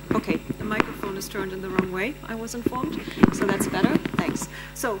 Ah, okay. The microphone is turned in the wrong way, I was informed. So that's better. Thanks.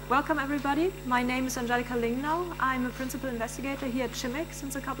 So, welcome everybody. My name is Angelika Lingnau. I'm a principal investigator here at CIMeC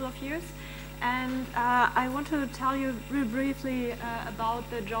since a couple of years. And I want to tell you real briefly about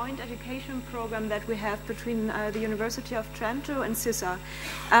the joint education program that we have between the University of Trento and CISA.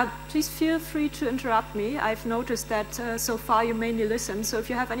 Please feel free to interrupt me. I've noticed that so far you mainly listen. So if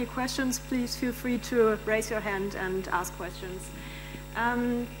you have any questions, please feel free to raise your hand and ask questions.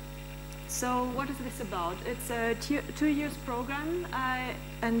 So what is this about? It's a 2 years program,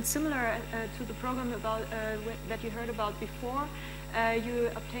 and similar to the program about, that you heard about before. You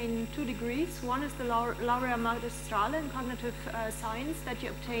obtain 2 degrees. One is the Laurea Magistrale in Cognitive Science that you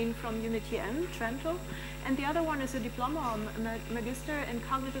obtain from UniTN, Trento. And the other one is a Diploma Magister in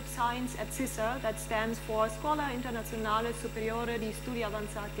Cognitive Science at CISA, that stands for Scuola Internazionale Superiore di Studi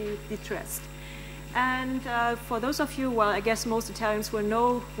Avanzati di Trieste. And for those of you, well, I guess most Italians will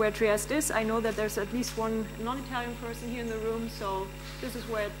know where Trieste is. I know that there's at least one non-Italian person here in the room, so this is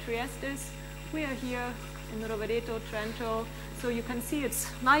where Trieste is. We are here in Rovereto, Trento. So you can see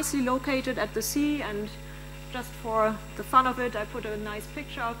it's nicely located at the sea, and just for the fun of it, I put a nice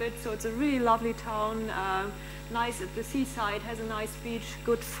picture of it. So it's a really lovely town, nice at the seaside, has a nice beach,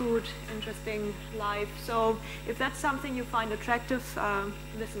 good food, interesting life. So if that's something you find attractive,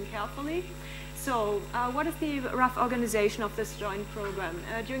 listen carefully. So what is the rough organization of this joint program?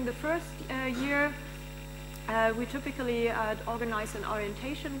 During the first year, we typically organize an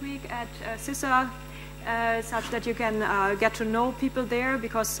orientation week at CISA, such that you can get to know people there,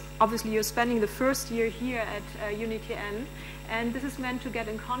 because obviously you're spending the first year here at UniTN, and this is meant to get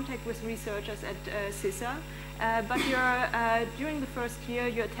in contact with researchers at CISA. But during the first year,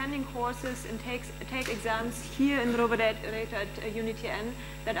 you're attending courses and take exams here in Rovereto at UniTN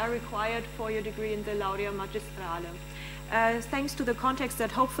that are required for your degree in the Laurea Magistrale. Thanks to the contacts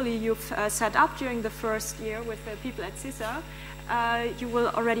that hopefully you've set up during the first year with the people at CISA, you will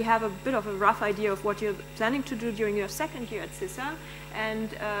already have a bit of a rough idea of what you're planning to do during your second year at CISA. And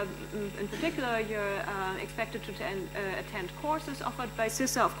in particular, you're expected to attend courses offered by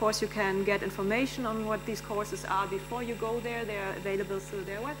CISA. Of course, you can get information on what these courses are before you go there. They're available through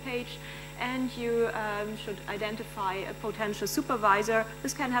their webpage. And you should identify a potential supervisor.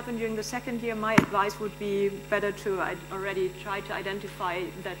 This can happen during the second year. My advice would be better to already try to identify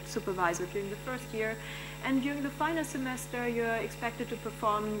that supervisor during the first year. And during the final semester, you're expected to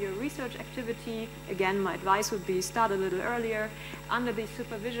perform your research activity. Again, my advice would be start a little earlier under the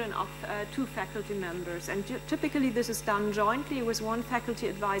supervision of 2 faculty members. And typically this is done jointly with 1 faculty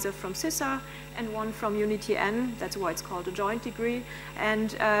advisor from CISA and 1 from UniTN. That's why it's called a joint degree.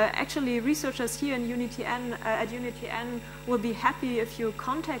 And actually researchers here in at UniTN will be happy if you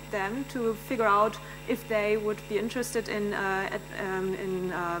contact them to figure out if they would be interested in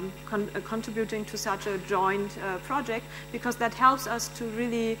contributing to such a joint project, because that helps us to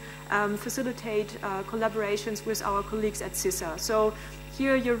really facilitate collaborations with our colleagues at CISA. So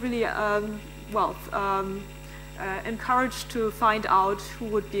here you're really encouraged to find out who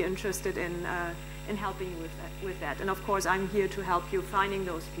would be interested in helping you with that. And of course, I'm here to help you finding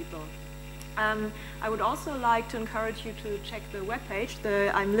those people. I would also like to encourage you to check the webpage.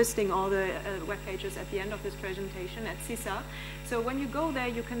 I'm listing all the web pages at the end of this presentation at CISA. So when you go there,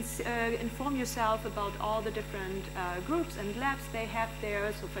 you can inform yourself about all the different groups and labs they have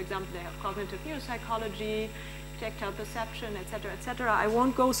there. So for example, they have cognitive neuropsychology, tactile perception, etc., etc. I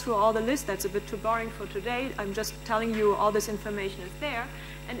won't go through all the list. That's a bit too boring for today. I'm just telling you all this information is there.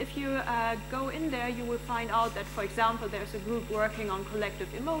 And if you go in there, you will find out that, for example, there's a group working on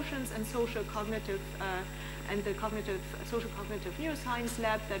collective emotions and social cognitive, and the social cognitive neuroscience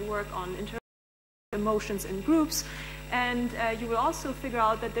lab that work on emotions in groups. And you will also figure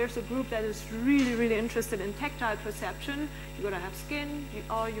out that there's a group that is really, really interested in tactile perception. You're going to have skin,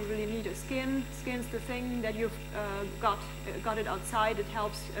 or you really need a skin. Skin's the thing that you've got it outside. It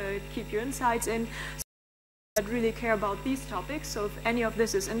helps keep your insides in. That really care about these topics. So if any of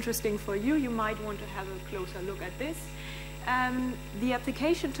this is interesting for you, you might want to have a closer look at this. The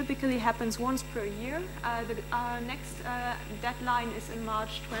application typically happens once per year. The next deadline is in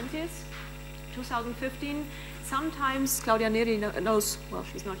March 20th, 2015. Sometimes Claudia Neri knows, well,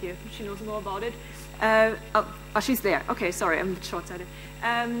 she's not here, she knows more about it. She's there. Okay, sorry, I'm a bit short-sighted.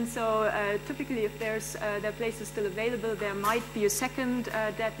 Typically if their place is still available, there might be a second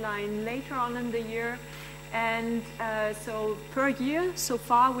deadline later on in the year. And so per year, so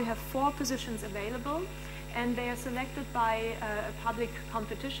far, we have 4 positions available, and they are selected by a public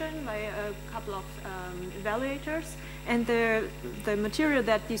competition by a couple of evaluators. And the material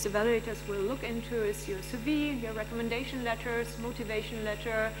that these evaluators will look into is your CV, your recommendation letters, motivation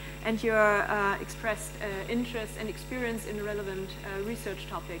letter, and your expressed interest and experience in relevant research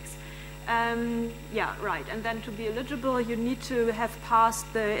topics. Yeah, right. And then to be eligible, you need to have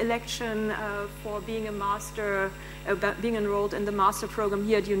passed the election for being a master, being enrolled in the master program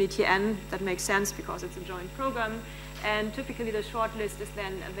here at UniTN. That makes sense because it's a joint program. And typically the shortlist is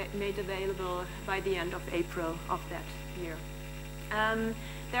then made available by the end of April of that year.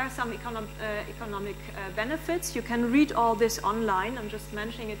 There are some economic benefits. You can read all this online. I'm just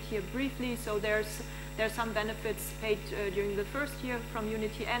mentioning it here briefly. So there's some benefits paid during the first year from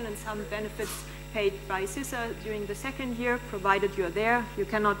UniTN and some benefits paid by CISA during the second year, provided you're there. You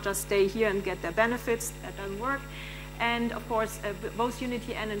cannot just stay here and get their benefits. That doesn't work. And of course, both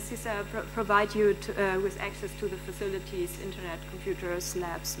UniTN and CISA provide you with access to the facilities, internet, computers,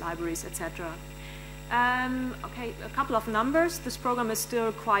 labs, libraries, etc. Okay, a couple of numbers. This program is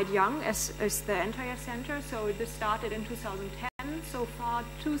still quite young, as is the entire center. So this started in 2010. So far,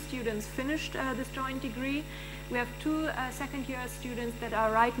 2 students finished this joint degree. We have 2 second-year students that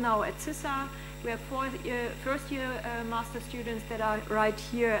are right now at CISA. We have 4 first-year master students that are right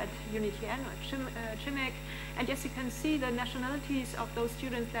here at UniTN or CIMeC. And as you can see, the nationalities of those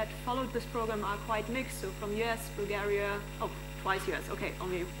students that followed this program are quite mixed. So from US, Bulgaria, twice US, okay,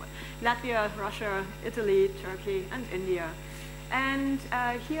 only Latvia, Russia, Italy, Turkey, and India. And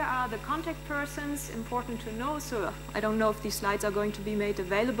here are the contact persons, important to know. So I don't know if these slides are going to be made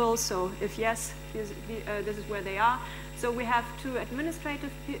available. So if yes, this is where they are. So we have 2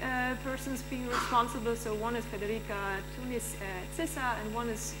 administrative persons being responsible. So one is Federica Tunis at CISA, and one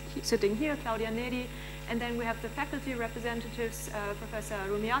is sitting here, Claudia Neri. And then we have the faculty representatives, Professor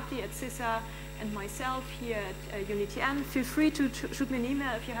Rumiati at CISA, and myself here at UniTN. Feel free to shoot me an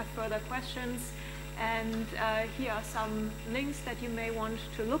email if you have further questions. And here are some links that you may want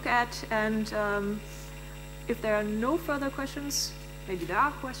to look at. And if there are no further questions, maybe there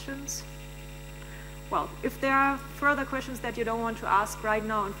are questions. Well, if there are further questions that you don't want to ask right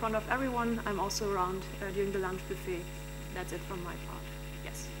now in front of everyone, I'm also around during the lunch buffet. That's it from my part.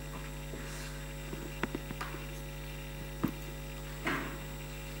 Yes.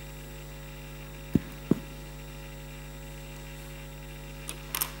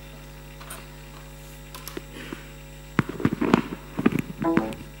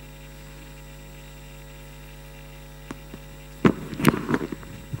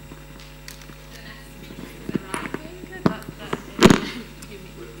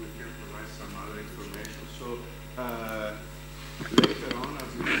 Later on,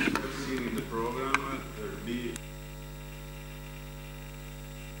 as you have seen in the program, there will be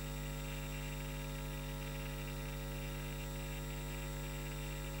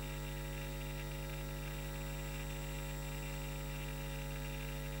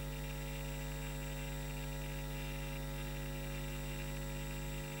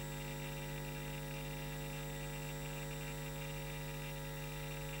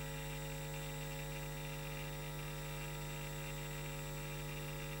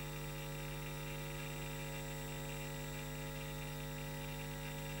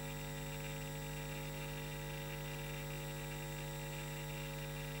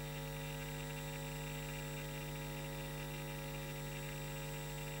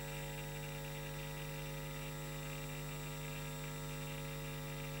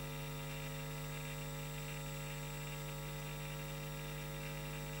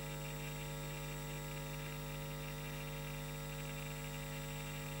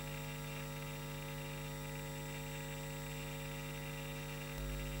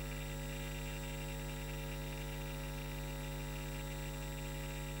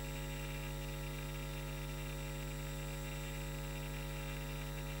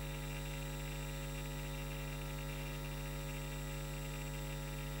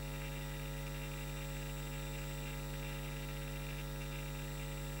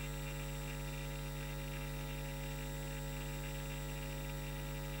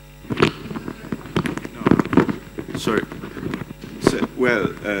sorry. So, well,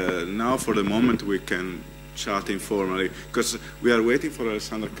 now for the moment we can chat informally because we are waiting for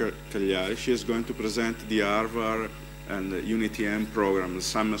Alessandra Cagliari. She is going to present the Harvard and the UniTN program, the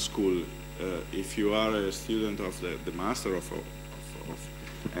summer school. If you are a student of the master of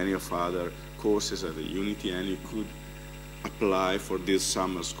any of other courses at the UniTN, you could apply for this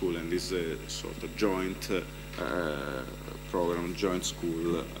summer school, and this is a sort of joint program, joint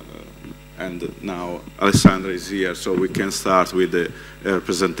school. And now Alessandra is here, so we can start with the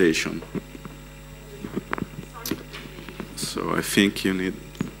presentation. So I think you need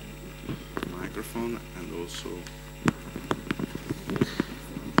a microphone and also...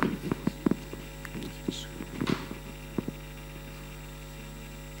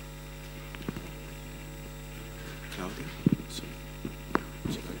 Claudia?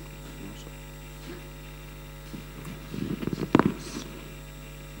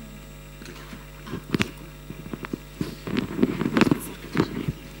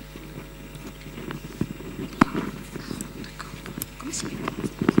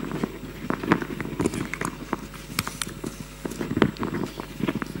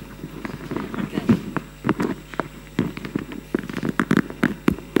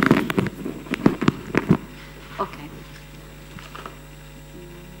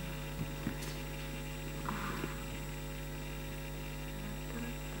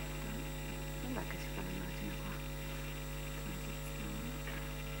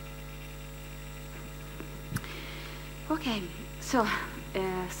 Okay, so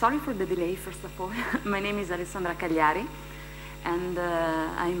Sorry for the delay, first of all. My name is Alessandra Cagliari, and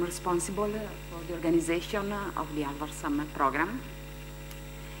I'm responsible for the organization of the Harvard Summer Program.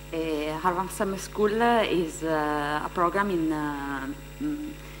 Harvard Summer School is a program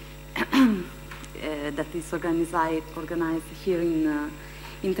that is organized here in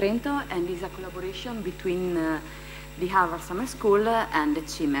Trento, and is a collaboration between the Harvard Summer School and the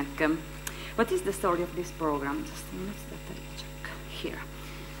CIMeC. What is the story of this program? Just a minute that I check here.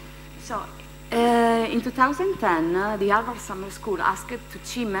 So, in 2010, the Harvard Summer School asked to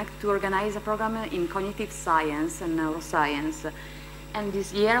CIMeC to organize a program in cognitive science and neuroscience. And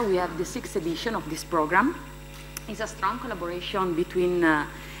this year we have the 6th edition of this program. It's a strong collaboration between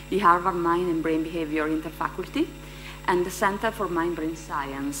the Harvard Mind and Brain Behavior Interfaculty and the Center for Mind-Brain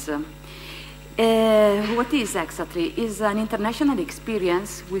Science. What is exactly? Is an international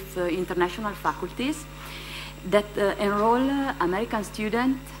experience with international faculties that enroll American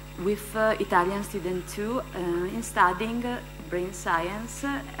students with Italian students too in studying brain science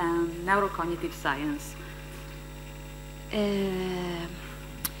and neurocognitive science.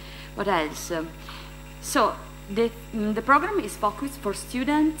 What else? So the program is focused for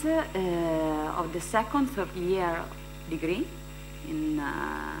students of the 2nd, 3rd year degree in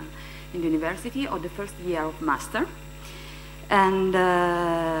the university, or the 1st year of master. And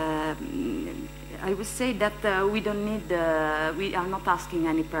I would say that we don't need, we are not asking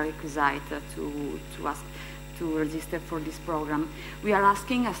any prerequisite to register for this program. We are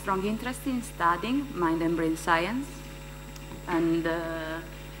asking a strong interest in studying mind and brain science and a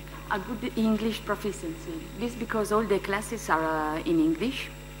good English proficiency. This because all the classes are in English,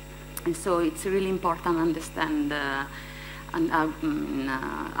 and so it's really important to understand a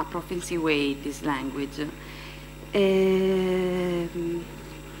proficiency way this language.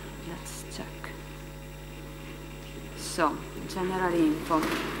 Let's check. So, general info.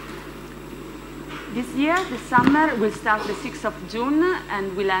 This year, the summer will start the 6th of June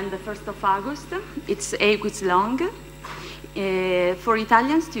and will end the 1st of August. It's 8 weeks long. For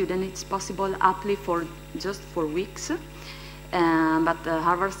Italian students, it's possible apply for just 4 weeks. But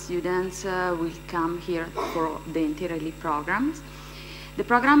Harvard students will come here for the entirely programs. The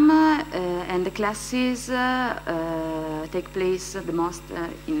program and the classes take place the most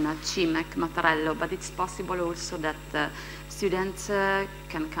in CIMeC, Mattarello, but it's possible also that students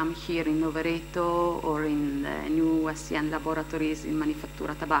can come here in Rovereto or in the new SCN laboratories in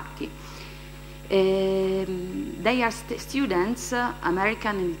Manifattura Tabacchi. They are students,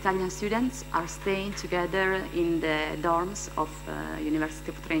 American and Italian students, are staying together in the dorms of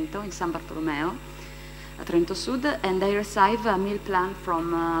University of Trento in San Bartolomeo, Trento Sud, and they receive a meal plan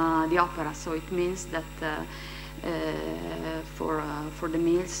from the opera. So it means that for the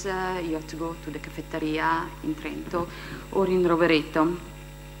meals you have to go to the cafeteria in Trento or in Rovereto.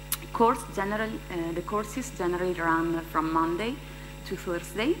 The courses generally run from Monday to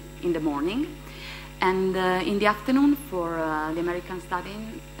Thursday in the morning. And in the afternoon, for the American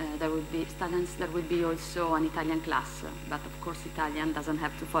studying, there will be students. There will be also an Italian class, but of course, Italian doesn't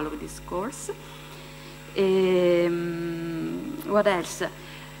have to follow this course. What else?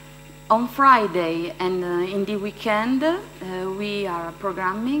 On Friday and in the weekend, we are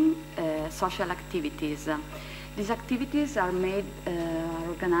programming social activities. These activities are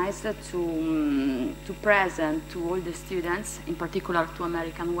organized to present to all the students, in particular to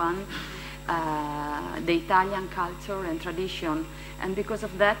American one, the Italian culture and tradition, and because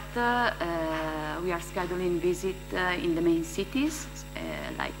of that we are scheduling visits in the main cities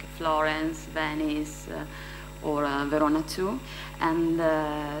like Florence, Venice, or Verona too, and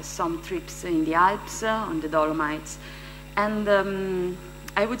some trips in the Alps, on the Dolomites. And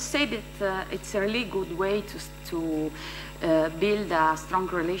I would say that it's a really good way to build a strong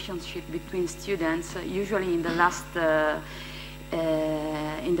relationship between students. Usually in the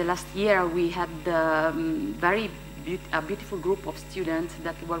last year, we had a beautiful group of students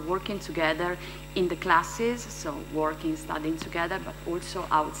that were working together in the classes, so working, studying together, but also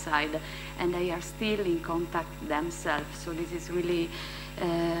outside, and they are still in contact themselves. So this is really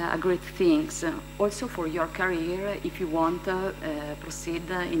a great thing. Also for your career, if you want to proceed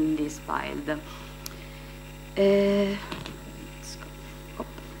in this field.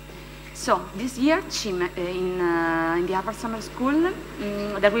 So this year, in the Harvard Summer School,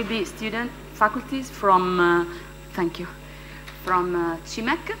 there will be faculties from, from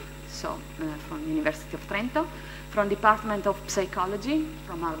CIMeC, so from University of Trento, from Department of Psychology,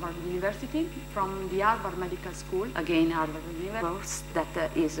 from Harvard University, from the Harvard Medical School, again Harvard University,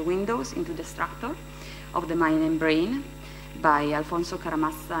 that is Windows into the Structure of the Mind and Brain by Alfonso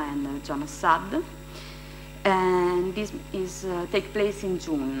Caramazza and John Assad. And this is take place in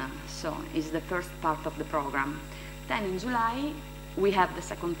June, so it's the first part of the program. Then in July, we have the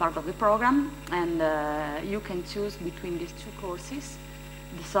second part of the program, and you can choose between these two courses: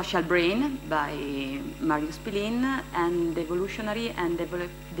 The Social Brain by Marius Pilin and The Evolutionary and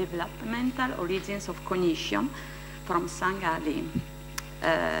Developmental Origins of Cognition from Sang Ali.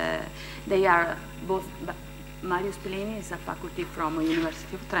 They are both, Marius Pilin is a faculty from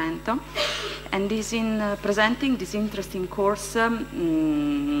University of Trento, and is in presenting this interesting course,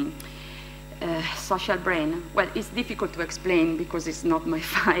 Social Brain. Well, it's difficult to explain because it's not my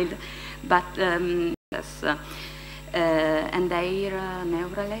file, but yes, and their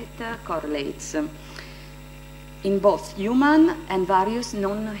neuralate correlates in both human and various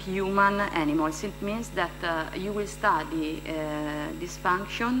non-human animals. It means that you will study this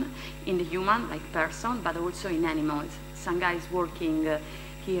function in the human, like person, but also in animals. Sangha is working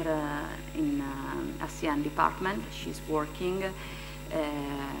here in ASEAN department. She's working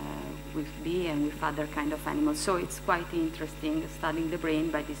with bee and with other kind of animals. So it's quite interesting studying the brain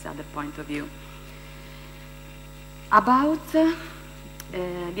by this other point of view. About the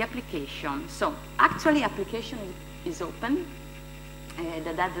application. So actually application is open.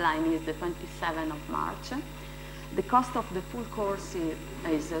 The deadline is the 27th of March. The cost of the full course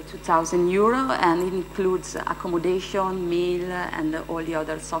is 2,000 euro, and it includes accommodation, meal, and all the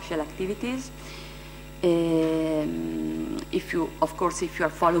other social activities. If you, of course, if you are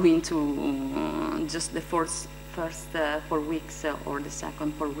following to just the first 4 weeks or the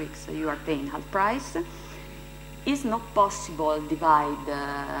second 4 weeks, you are paying half price. It's not possible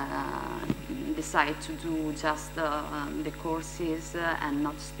decide to do just the courses and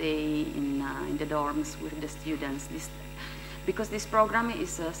not stay in the dorms with the students. Because this program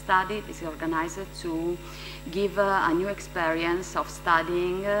is is organized to give a new experience of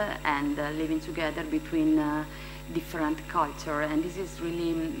studying and living together between different culture, and this is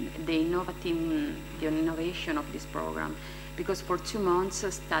really the innovation of this program. Because for 2 months,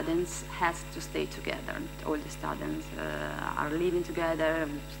 students has to stay together. All the students are living together,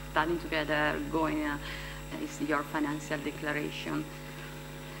 studying together, going, is your financial declaration.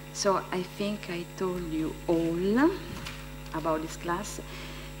 So I think I told you all about this class.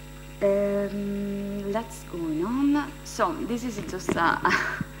 Let's go on. So this is just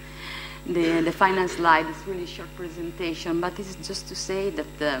the final slide. It's really short presentation, but it's just to say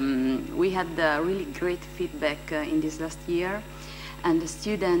that we had really great feedback in this last year, and the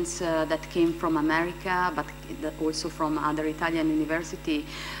students that came from America, but also from other Italian university,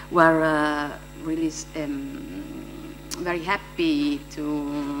 were really very happy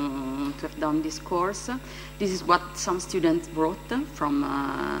to have done this course. This is what some students brought from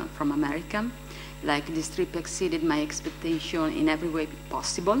America. Like, this trip exceeded my expectation in every way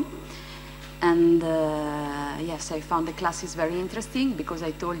possible. And yes, I found the classes very interesting because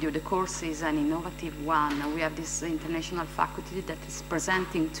I told you the course is an innovative one. We have this international faculty that is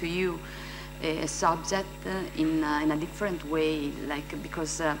presenting to you a subject in a different way, like,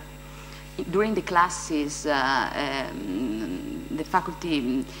 because during the classes, the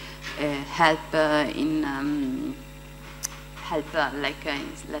faculty help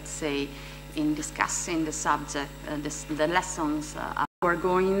let's say, in discussing the subject, the lessons. We're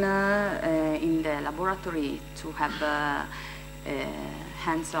going in the laboratory to have a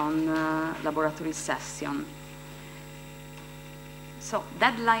hands-on laboratory session. So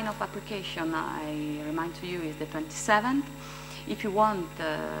deadline of application, I remind to you, is the 27th. If you want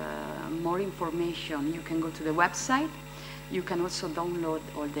more information, you can go to the website. You can also download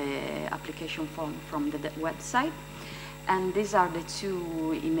all the application form from the website. And these are the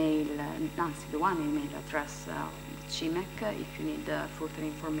two email, Nancy, the one email address of CIMeC if you need further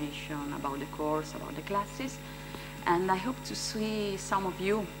information about the course, about the classes. And I hope to see some of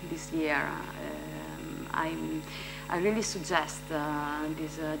you this year. I really suggest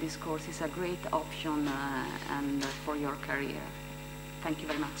this course is a great option and for your career. Thank you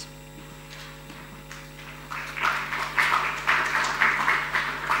very much.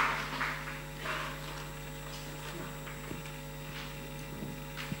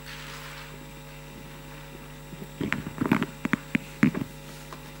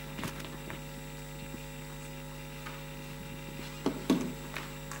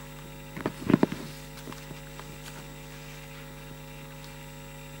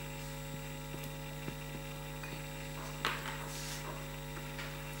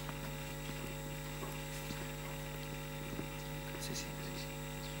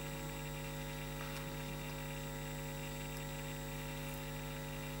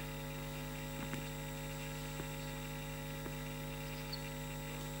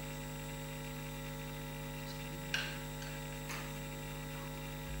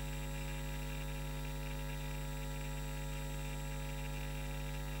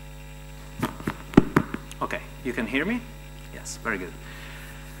 You can hear me? Yes, very good.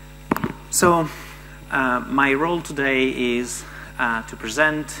 So, my role today is to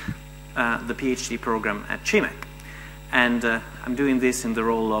present the PhD program at CIMeC. And I'm doing this in the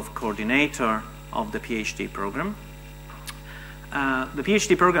role of coordinator of the PhD program. The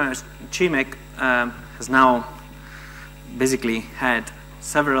PhD program at CIMeC has now basically had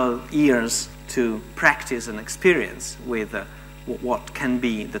several years to practice and experience with what can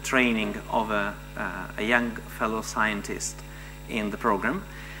be the training of a young fellow scientist in the program.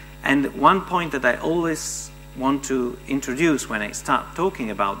 And one point that I always want to introduce when I start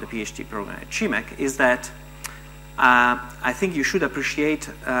talking about the PhD program at CIMeC is that I think you should appreciate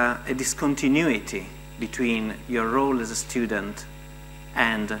a discontinuity between your role as a student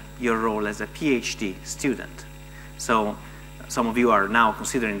and your role as a PhD student. So some of you are now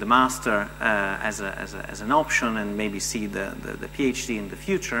considering the master as an option and maybe see the PhD in the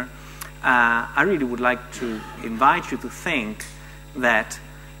future. I really would like to invite you to think that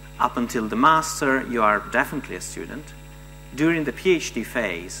up until the master, you are definitely a student. During the PhD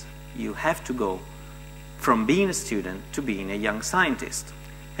phase, you have to go from being a student to being a young scientist.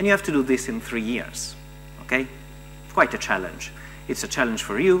 And you have to do this in 3 years, okay? Quite a challenge. It's a challenge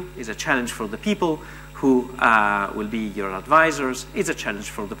for you, it's a challenge for the people who will be your advisors, it's a challenge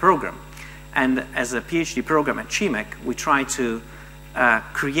for the program. And as a PhD program at CIMeC, we try to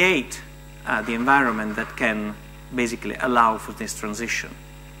create the environment that can basically allow for this transition.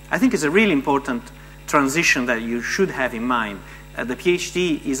 I think it's a really important transition that you should have in mind. The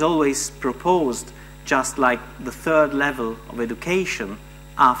PhD is always proposed just like the third level of education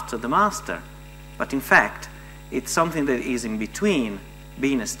after the master. But in fact, it's something that is in between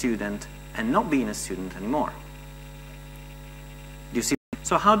being a student and not being a student anymore. Do you see?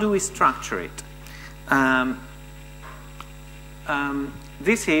 So how do we structure it?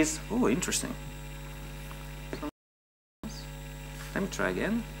 This is, oh, interesting. Let me try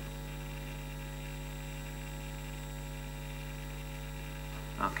again.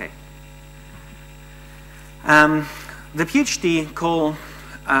 Okay. The PhD call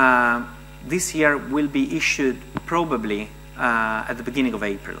this year will be issued probably at the beginning of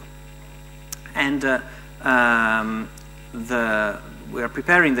April. And we are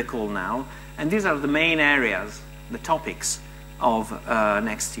preparing the call now, and these are the main areas, the topics of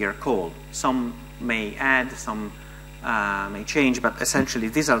next year call. Some may add, some may change, but essentially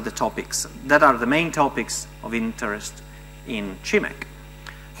these are the topics that are the main topics of interest in CIMeC.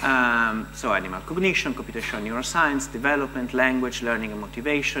 So animal cognition, computational neuroscience, development, language, learning and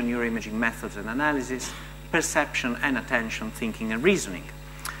motivation, neuroimaging methods and analysis, perception and attention, thinking and reasoning.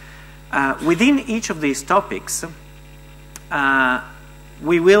 Within each of these topics,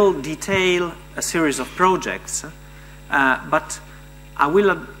 we will detail a series of projects, but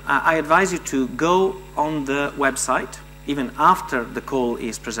I advise you to go on the website, even after the call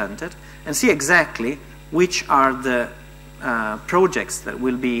is presented, and see exactly which are the projects that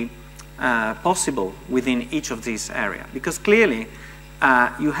will be possible within each of these areas. Because clearly,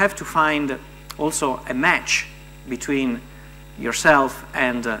 you have to find also a match between yourself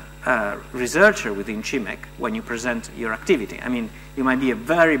and a researcher within CIMeC when you present your activity. I mean, you might be a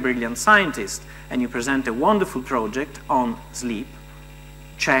very brilliant scientist and you present a wonderful project on sleep.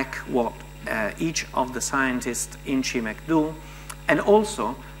 Check what each of the scientists in CIMeC do, and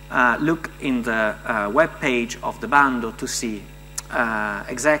also look in the web page of the Bando to see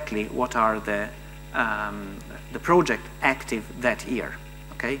exactly what are the project active that year.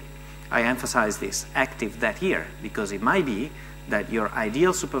 Okay, I emphasize this, active that year, because it might be that your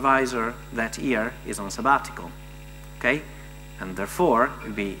ideal supervisor that year is on sabbatical. Okay, and therefore it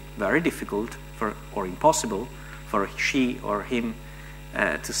will be very difficult or impossible for she or him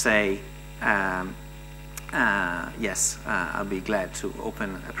to say, yes, I'll be glad to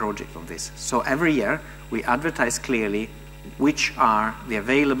open a project on this. So every year we advertise clearly which are the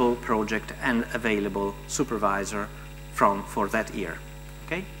available project and available supervisor for that year.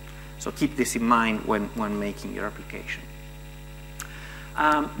 Okay? So keep this in mind when making your application.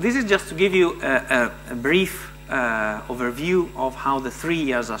 This is just to give you a brief overview of how the 3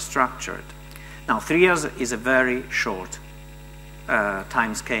 years are structured. Now, 3 years is a very short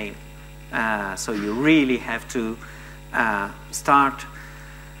time scale. So you really have to start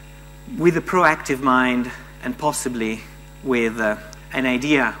with a proactive mind and possibly with an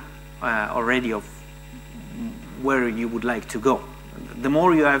idea already of where you would like to go. The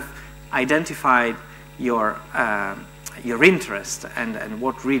more you have identified your interest and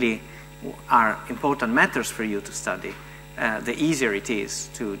what really are important matters for you to study, the easier it is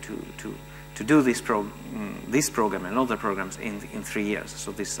to do this program and other programs in 3 years.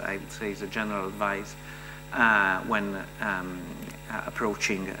 So this, I would say, is a general advice when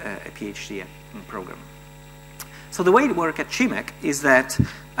approaching a PhD program. So the way it works at CIMeC is that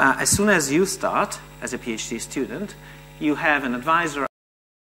as soon as you start as a PhD student, you have an advisor,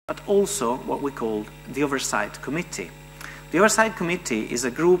 but also what we call the Oversight Committee. The Oversight Committee is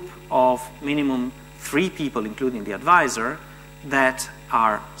a group of minimum 3 people, including the advisor, that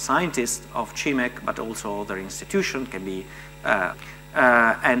are scientists of CIMeC, but also other institutions, can be,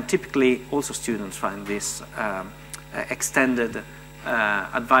 and typically also students find this extended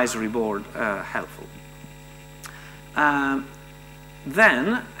advisory board helpful.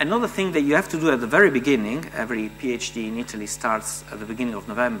 Then, another thing that you have to do at the very beginning, every PhD in Italy starts at the beginning of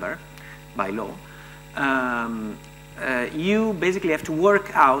November, by law, you basically have to work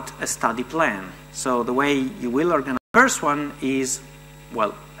out a study plan. So the way you will organize, the first one is,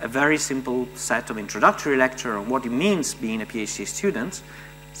 well, a very simple set of introductory lecture on what it means being a PhD student.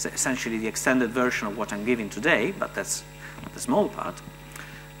 It's essentially the extended version of what I'm giving today, but that's the small part.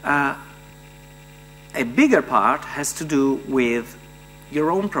 A bigger part has to do with your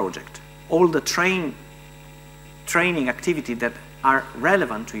own project. All the training activities that are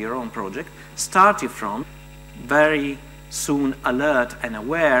relevant to your own project, starting from very soon alert and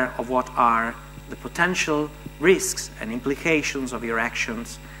aware of what are the potential risks and implications of your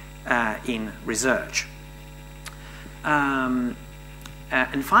actions in research. And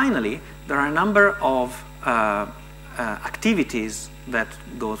finally, there are a number of activities that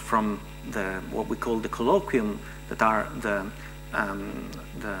go from what we call the colloquium, that are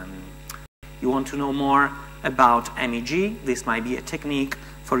you want to know more about MEG, this might be a technique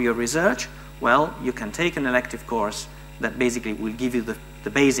for your research. Well, you can take an elective course that basically will give you the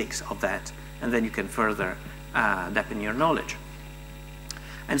basics of that, and then you can further deepen your knowledge.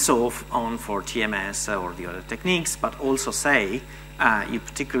 And so on for TMS or the other techniques, but also say you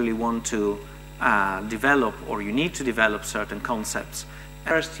particularly want to develop, or you need to develop certain concepts.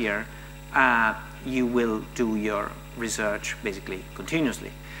 First year, you will do your research basically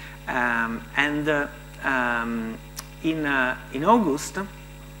continuously. In August,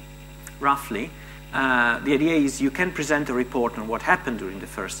 roughly, the idea is you can present a report on what happened during the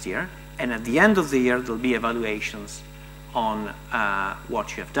first year, and at the end of the year there'll be evaluations on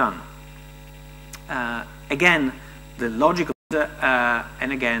what you have done. Again, the logic of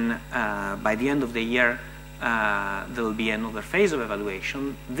and again, by the end of the year, there will be another phase of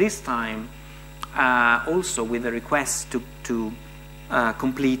evaluation, this time also with a request to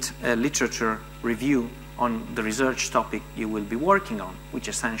complete a literature review on the research topic you will be working on, which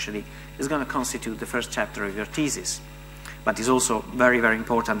essentially is going to constitute the first chapter of your thesis. But it's also very, very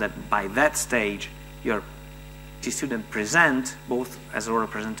important that by that stage, your student present, both as oral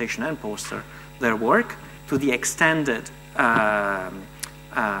presentation and poster, their work to the extended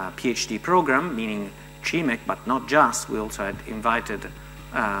PhD program, meaning CIMeC, but not just. We also had invited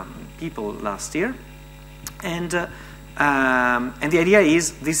people last year. And the idea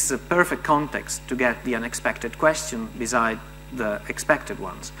is this is a perfect context to get the unexpected question beside the expected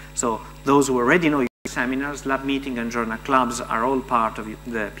ones. So those who already know seminars, lab meeting, and journal clubs are all part of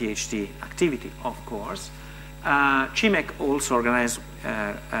the PhD activity, of course. CIMeC also organized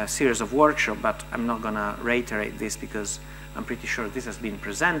a series of workshops, but I'm not going to reiterate this because I'm pretty sure this has been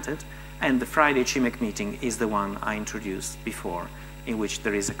presented. And the Friday CIMeC meeting is the one I introduced before, in which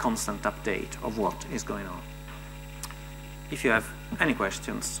there is a constant update of what is going on. If you have any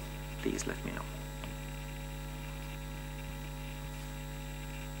questions, please let me know.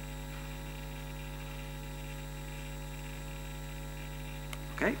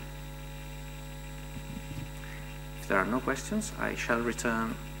 Okay. If there are no questions, I shall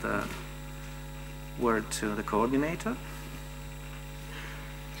return the word to the coordinator.